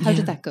done, how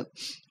did that go?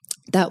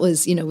 That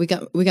was, we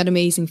got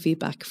amazing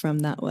feedback from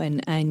that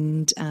one,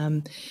 and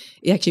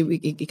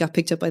it got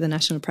picked up by the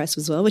national press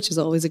as well, which is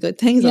always a good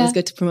thing. It's always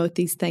good to promote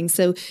these things.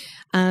 So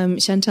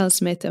Chantal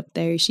Smith up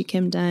there, she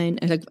came down,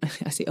 and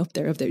I say up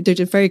there,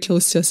 they're very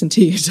close to us in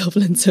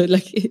Dublin, so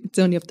it's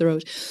only up the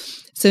road.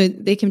 So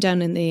they came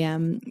down and they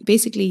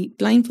basically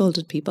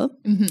blindfolded people,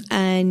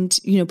 and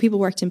people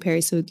worked in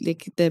pairs. So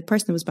the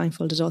person that was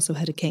blindfolded also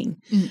had a cane,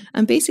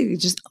 and basically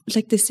just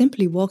they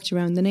simply walked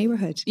around the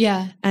neighbourhood.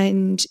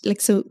 And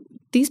so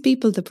these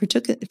people that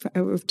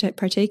were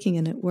partaking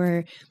in it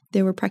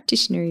they were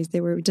practitioners,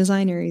 they were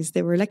designers,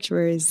 they were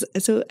lecturers,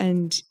 so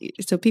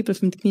people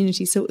from the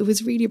community. So it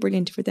was really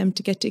brilliant for them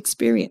to get to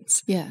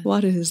experience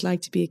what it is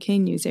like to be a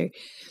cane user.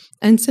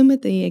 And some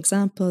of the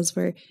examples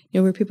were,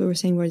 where people were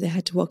saying where they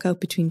had to walk out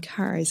between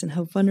cars and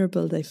how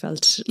vulnerable they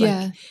felt.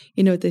 Here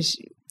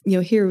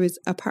was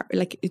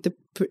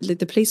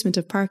the placement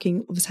of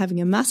parking was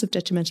having a massive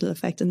detrimental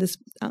effect on this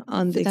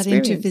on the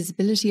experience. That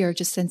intervisibility or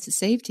just sense of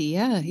safety.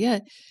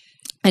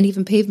 And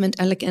even pavement,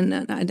 and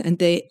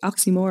the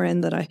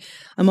oxymoron that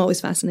I'm always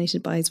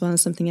fascinated by as well,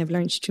 as something I've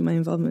learned through my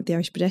involvement with the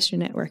Irish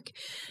Pedestrian Network,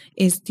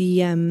 is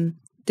the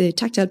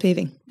tactile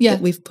paving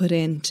that we've put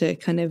in to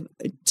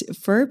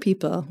for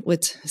people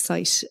with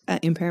sight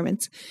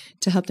impairments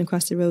to help them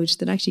cross the road.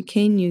 That actually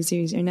cane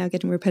users are now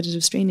getting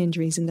repetitive strain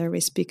injuries in their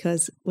wrist,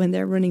 because when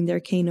they're running their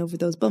cane over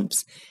those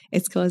bumps,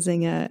 it's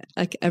causing a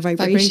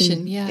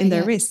vibration in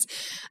their wrists.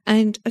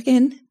 And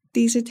again,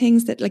 these are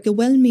things that a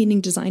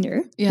well-meaning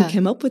designer who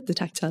came up with the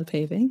tactile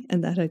paving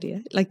and that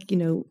idea,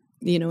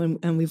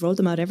 and we've rolled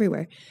them out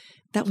everywhere.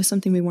 That was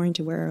something we weren't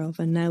aware of,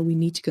 and now we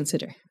need to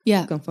consider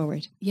going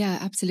forward. Yeah,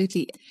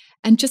 absolutely.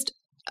 And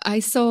I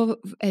saw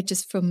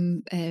just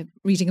from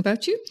reading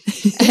about you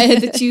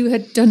that you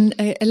had done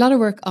a lot of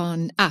work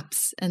on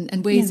apps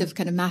and ways of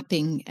kind of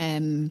mapping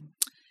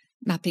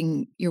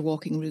your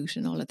walking route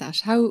and all of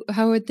that. How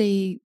are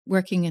they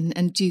working?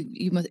 And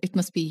it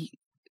must be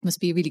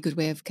a really good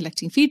way of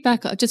collecting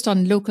feedback just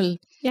on local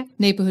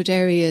neighbourhood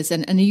areas,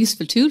 and a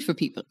useful tool for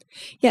people.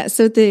 Yeah,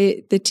 so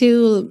the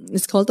tool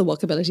is called the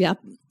Walkability app,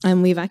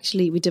 and we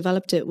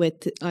developed it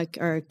with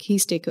our key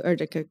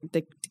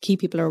the key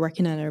people who are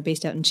working on it are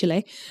based out in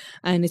Chile,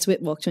 and it's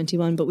with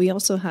Walk21. But we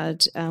also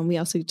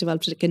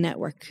developed a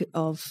network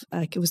of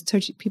it was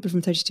 30 people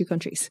from 32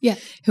 countries,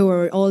 who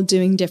are all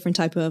doing different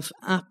type of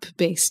app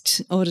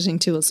based auditing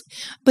tools.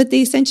 But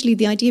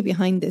the idea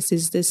behind this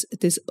is this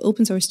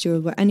open source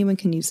tool where anyone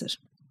can use it.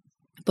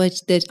 But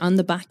that on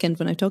the back end,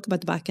 when I talk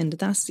about the back end,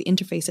 that's the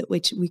interface at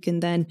which we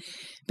can then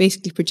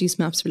basically produce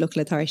maps for local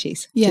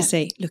authorities to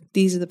say, look,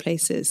 these are the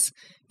places,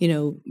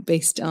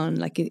 based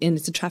on and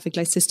it's a traffic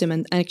light system.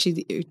 And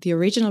actually the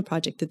original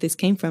project that this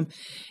came from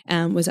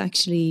was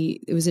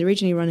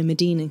originally run in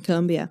Medellin in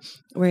Colombia,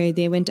 where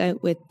they went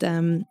out with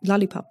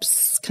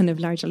lollipops, kind of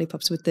large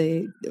lollipops with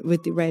the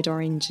red,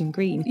 orange and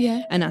green,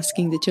 and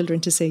asking the children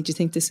to say, do you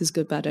think this is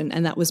good, bad?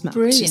 And that was mapped.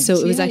 Brilliant. So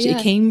it was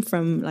it came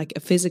from a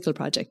physical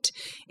project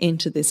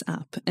into this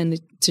app and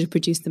to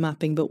produce the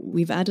mapping. But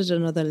we've added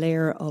another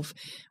layer of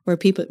where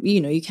people,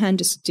 you can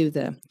just do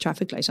the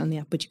traffic light on the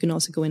app, but you can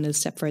also go in a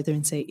step further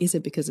and say, is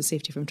it because of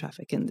safety from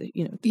traffic? And a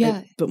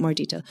bit more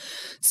detail.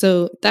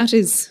 So that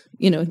is,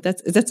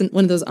 that's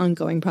one of those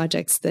ongoing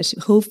projects that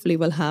hopefully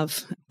we'll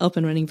have up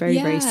and running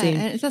very, very soon.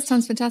 And that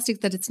sounds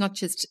fantastic. That it's not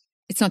just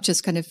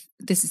kind of,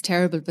 this is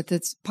terrible, but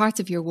there's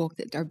parts of your walk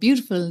that are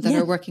beautiful, that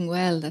are working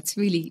well. That's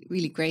really,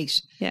 really great.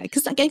 Yeah,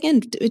 because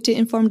again, to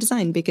inform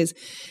design,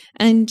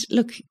 and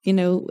look,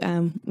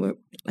 we're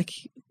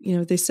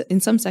there's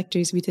in some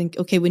sectors we think,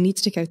 okay, we need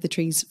to take out the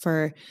trees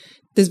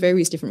there's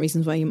various different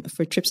reasons why,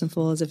 for trips and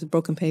falls, if it's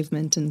broken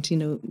pavement, and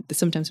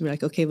sometimes we're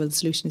like, okay, well, the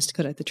solution is to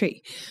cut out the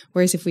tree.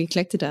 Whereas if we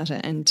collect the data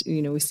and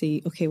we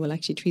see, okay, well,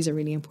 actually trees are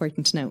really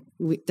important now.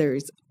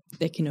 There's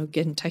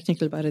getting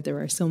technical about it,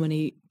 there are so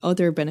many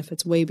other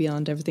benefits way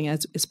beyond everything,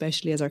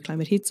 especially as our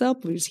climate heats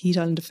up, there's heat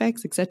island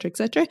effects,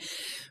 etc.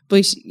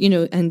 But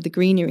and the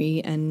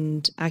greenery,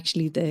 and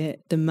actually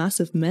the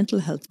massive mental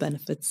health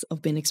benefits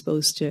of being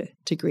exposed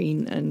to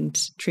green and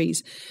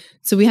trees.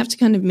 So we have to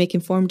kind of make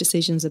informed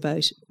decisions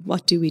about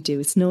what do we do.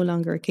 It's no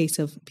longer a case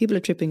of people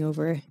are tripping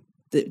over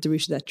the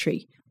root of that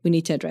tree. we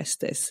need to address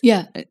this.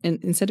 Yeah. And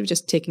instead of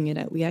just taking it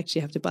out, we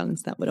actually have to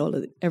balance that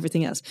with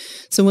everything else.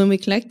 So when we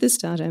collect this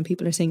data and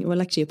people are saying,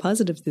 well, actually a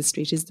positive of this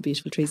street is the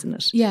beautiful trees in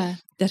it. Yeah.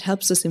 That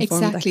helps us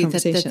inform that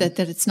conversation. That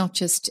it's not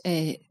just,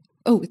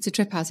 it's a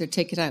trip hazard,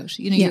 take it out.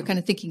 You're kind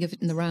of thinking of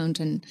it in the round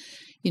and,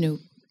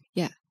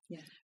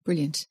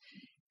 brilliant.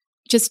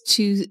 Just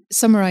to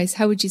summarize,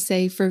 how would you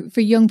say for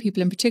young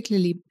people, and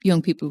particularly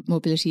young people with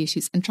mobility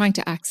issues and trying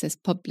to access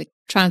public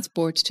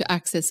transport, to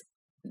access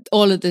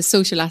all of the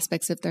social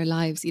aspects of their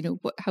lives,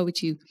 how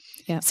would you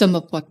sum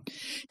up what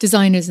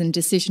designers and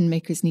decision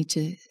makers need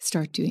to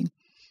start doing?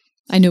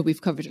 I know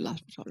we've covered a lot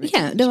of it already.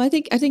 Yeah, no, I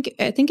think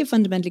it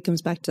fundamentally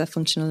comes back to that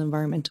functional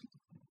environment.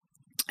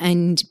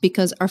 And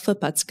because our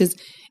footpaths, because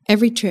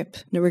every trip,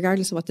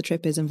 regardless of what the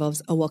trip is, involves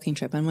a walking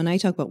trip. And when I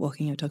talk about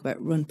walking, I talk about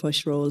run,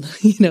 push, roll,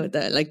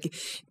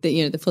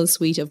 the full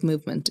suite of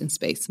movement in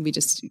space. We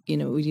just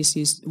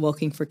use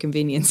walking for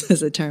convenience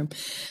as a term.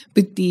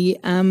 But the,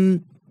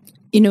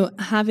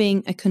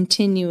 having a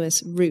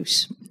continuous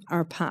route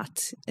or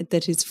path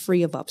that is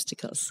free of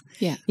obstacles,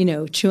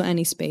 through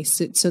any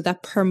space. So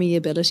that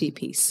permeability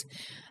piece.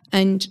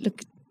 And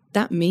look,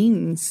 that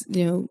means,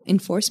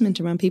 enforcement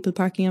around people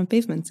parking on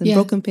pavements, and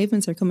broken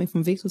pavements are coming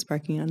from vehicles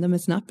parking on them.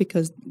 It's not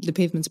because the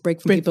pavements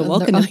break from people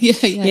walking them,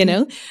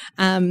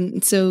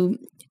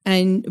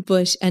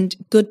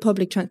 and good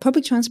public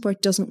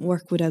transport doesn't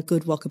work without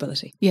good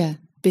walkability. Yeah.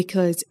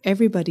 Because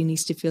everybody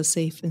needs to feel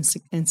safe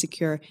and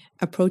secure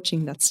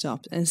approaching that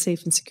stop, and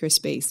safe and secure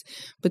space.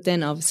 But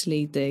then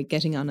obviously the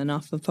getting on and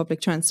off of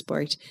public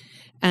transport.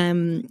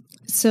 And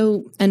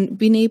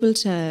being able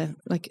to,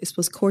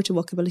 core to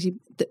walkability,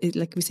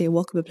 like we say, a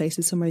walkable place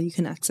is somewhere you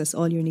can access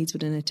all your needs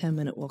within a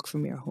 10-minute walk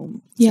from your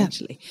home,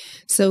 essentially.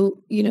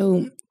 So,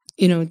 the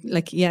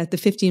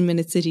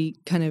 15-minute city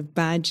kind of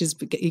badge is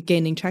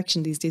gaining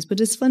traction these days, but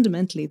it's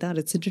fundamentally that.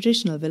 It's the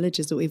traditional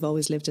villages that we've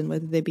always lived in,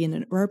 whether they be in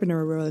an urban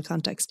or a rural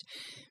context,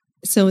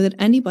 so that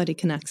anybody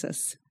can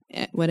access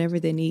whatever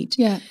they need.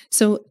 Yeah.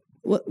 So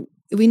what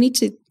we need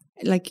to,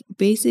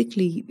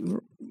 basically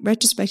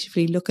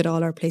retrospectively look at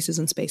all our places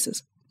and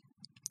spaces.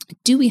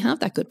 Do we have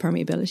that good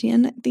permeability?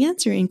 And the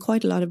answer in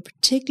quite a lot of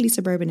particularly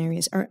suburban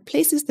areas are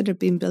places that have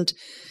been built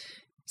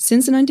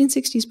since the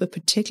 1960s, but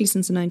particularly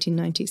since the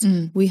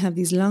 1990s. We have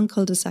these long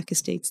cul-de-sac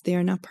estates. They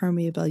are not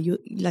permeable.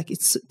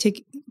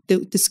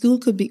 The school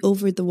could be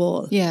over the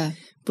wall. Yeah.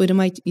 But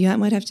you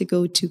might have to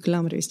go 2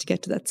 kilometers to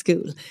get to that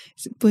school.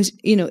 But,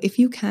 if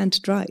you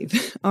can't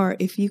drive, or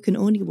if you can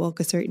only walk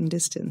a certain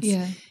distance,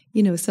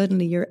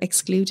 suddenly you're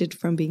excluded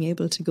from being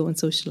able to go and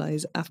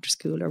socialize after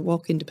school or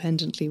walk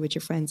independently with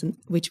your friends, and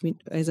which,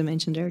 as I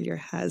mentioned earlier,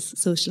 has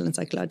social and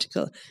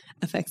psychological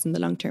effects in the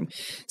long term.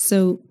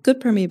 So good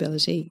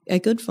permeability, a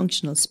good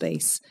functional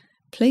space,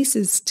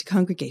 places to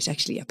congregate.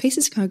 Actually,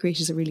 places to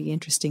congregate is a really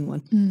interesting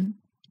one.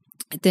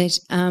 That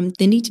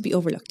they need to be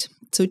overlooked.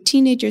 So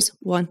teenagers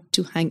want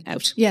to hang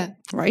out. Yeah.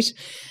 Right?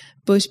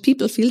 But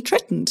people feel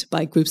threatened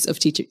by groups of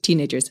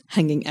teenagers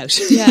hanging out.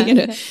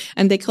 Yeah.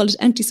 And they call it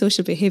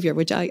antisocial behavior,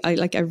 which I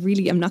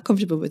really am not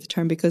comfortable with the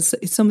term, because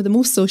it's some of the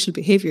most social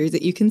behavior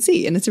that you can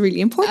see, and it's a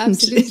really important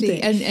Absolutely.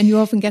 thing. And you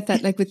often get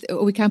that,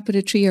 we can't put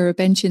a tree or a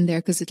bench in there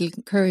because it'll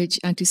encourage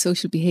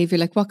antisocial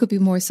behavior. What could be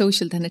more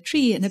social than a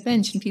tree and a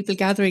bench and people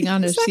gathering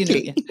on it?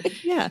 Exactly.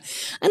 Yeah.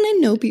 And I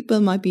know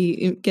people might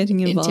be getting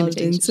involved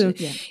in. So,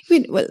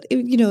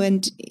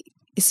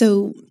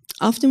 so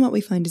often what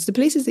we find is the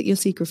places that you'll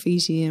see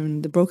graffiti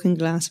and the broken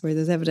glass where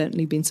there's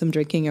evidently been some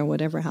drinking or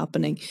whatever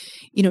happening,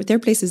 they're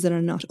places that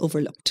are not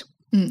overlooked.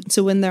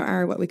 So when there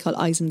are what we call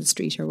eyes in the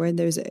street, or where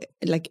there's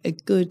a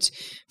good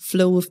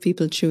flow of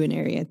people through an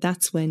area,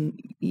 that's when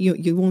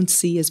you won't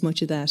see as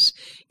much of that,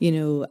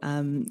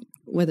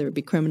 whether it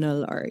be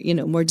criminal or,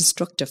 more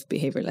destructive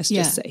behavior, let's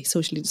just say,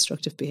 socially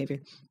destructive behavior.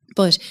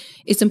 But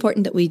it's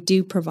important that we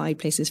do provide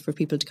places for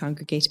people to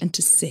congregate and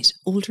to sit.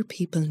 Older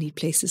people need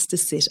places to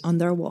sit on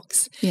their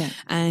walks. Yeah.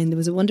 And there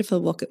was a wonderful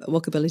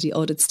walkability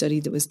audit study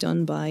that was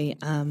done by,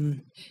 I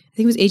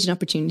think it was Age and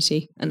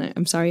Opportunity. And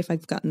I'm sorry if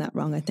I've gotten that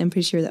wrong. I'm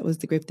pretty sure that was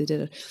the group that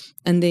did it.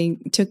 And they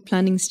took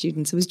planning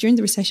students. It was during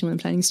the recession when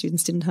planning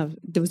students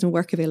there was no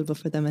work available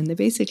for them. And they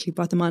basically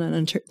brought them on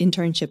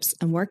internships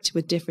and worked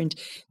with different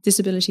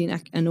disability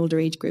and older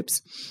age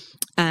groups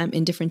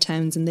in different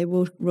towns. And they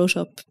wrote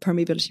up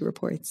permeability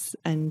reports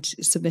and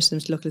submitted them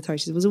to local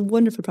authorities. It was a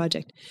wonderful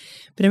project.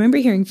 But I remember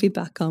hearing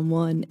feedback on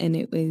one, and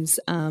it was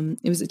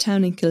a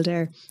town in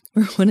Kildare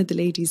where one of the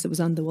ladies that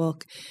was on the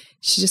walk,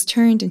 she just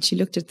turned and she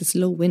looked at this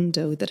low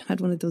window that had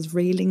one of those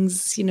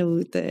railings,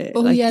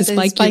 the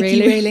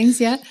spiky railings,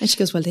 yeah. And she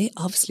goes, well, they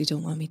obviously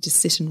don't want me to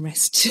sit and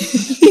rest.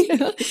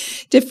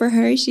 For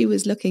her, she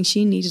was looking,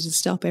 she needed to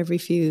stop every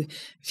few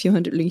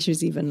hundred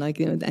meters even,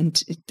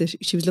 and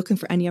she was looking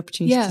for any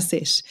opportunity to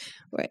sit.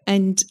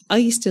 And I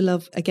used to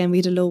love, again, we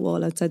had a low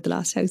wall outside the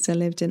last house I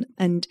lived in,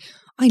 and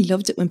I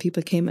loved it when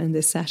people came and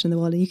they sat on the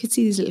wall, and you could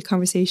see these little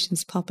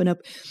conversations popping up.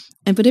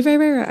 But if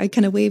I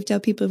kind of waved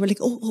out, people were like,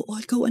 oh,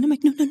 I'll go. And I'm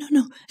like, no.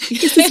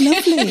 This is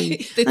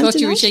lovely. They thought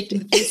you were shaking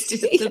the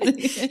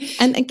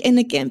fist. And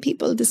again,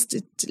 people just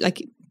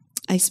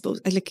I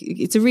suppose, like,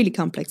 it's really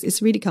complex.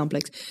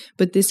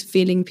 But this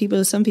feeling,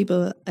 some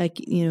people, like,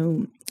 you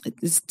know,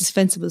 this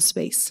defensible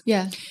space.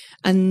 Yeah.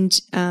 And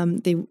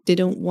they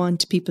don't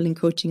want people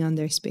encroaching on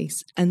their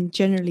space. And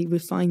generally we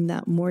find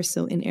that more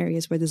so in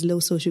areas where there's low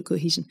social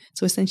cohesion.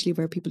 So essentially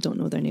where people don't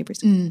know their neighbours.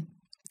 Mm.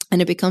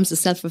 And it becomes a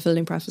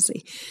self-fulfilling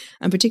prophecy.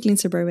 And particularly in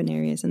suburban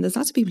areas. And there's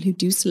lots of people who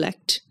do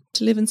select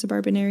to live in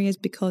suburban areas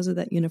because of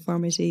that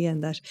uniformity,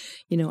 and that,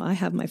 you know, I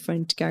have my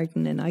front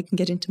garden and I can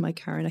get into my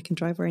car and I can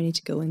drive where I need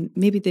to go. And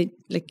maybe they,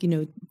 like, you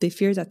know, they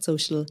fear that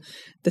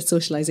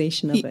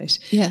socialization of it.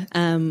 Yeah.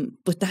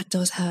 But that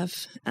does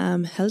have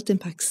health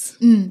impacts.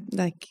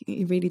 Like,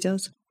 it really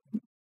does.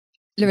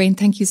 Lorraine,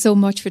 thank you so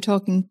much for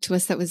talking to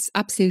us. That was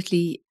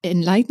absolutely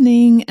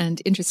enlightening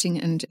and interesting,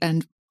 and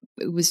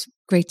it was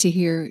great to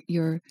hear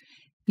your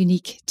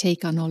unique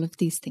take on all of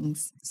these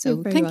things.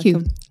 So thank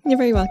you. You're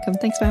very welcome.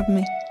 Thanks for having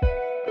me.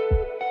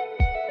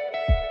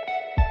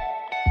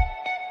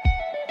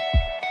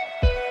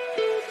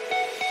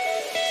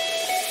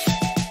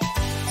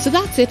 So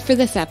that's it for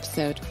this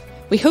episode.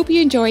 We hope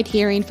you enjoyed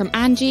hearing from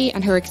Angie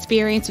and her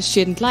experience of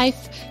student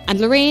life, and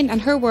Lorraine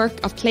and her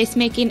work of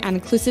placemaking and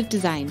inclusive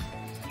design.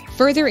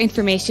 Further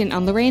information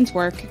on Lorraine's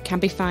work can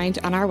be found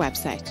on our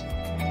website.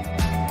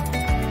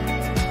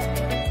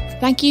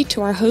 Thank you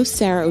to our host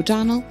Sarah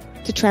O'Donnell,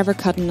 to Trevor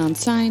Cudden on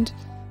sound,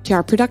 to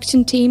our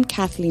production team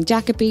Kathleen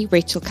Jacoby,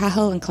 Rachel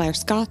Cahill and Claire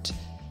Scott,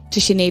 to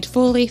Sinead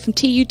Foley from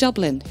TU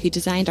Dublin, who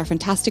designed our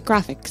fantastic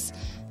graphics,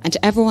 and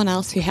to everyone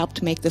else who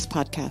helped make this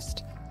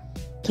podcast.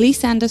 Please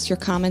send us your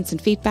comments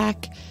and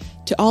feedback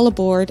to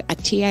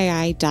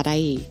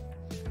allaboard@tii.ie.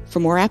 For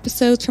more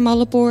episodes from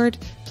All Aboard,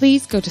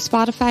 please go to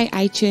Spotify,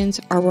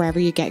 iTunes, or wherever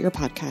you get your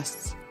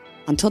podcasts.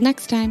 Until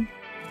next time.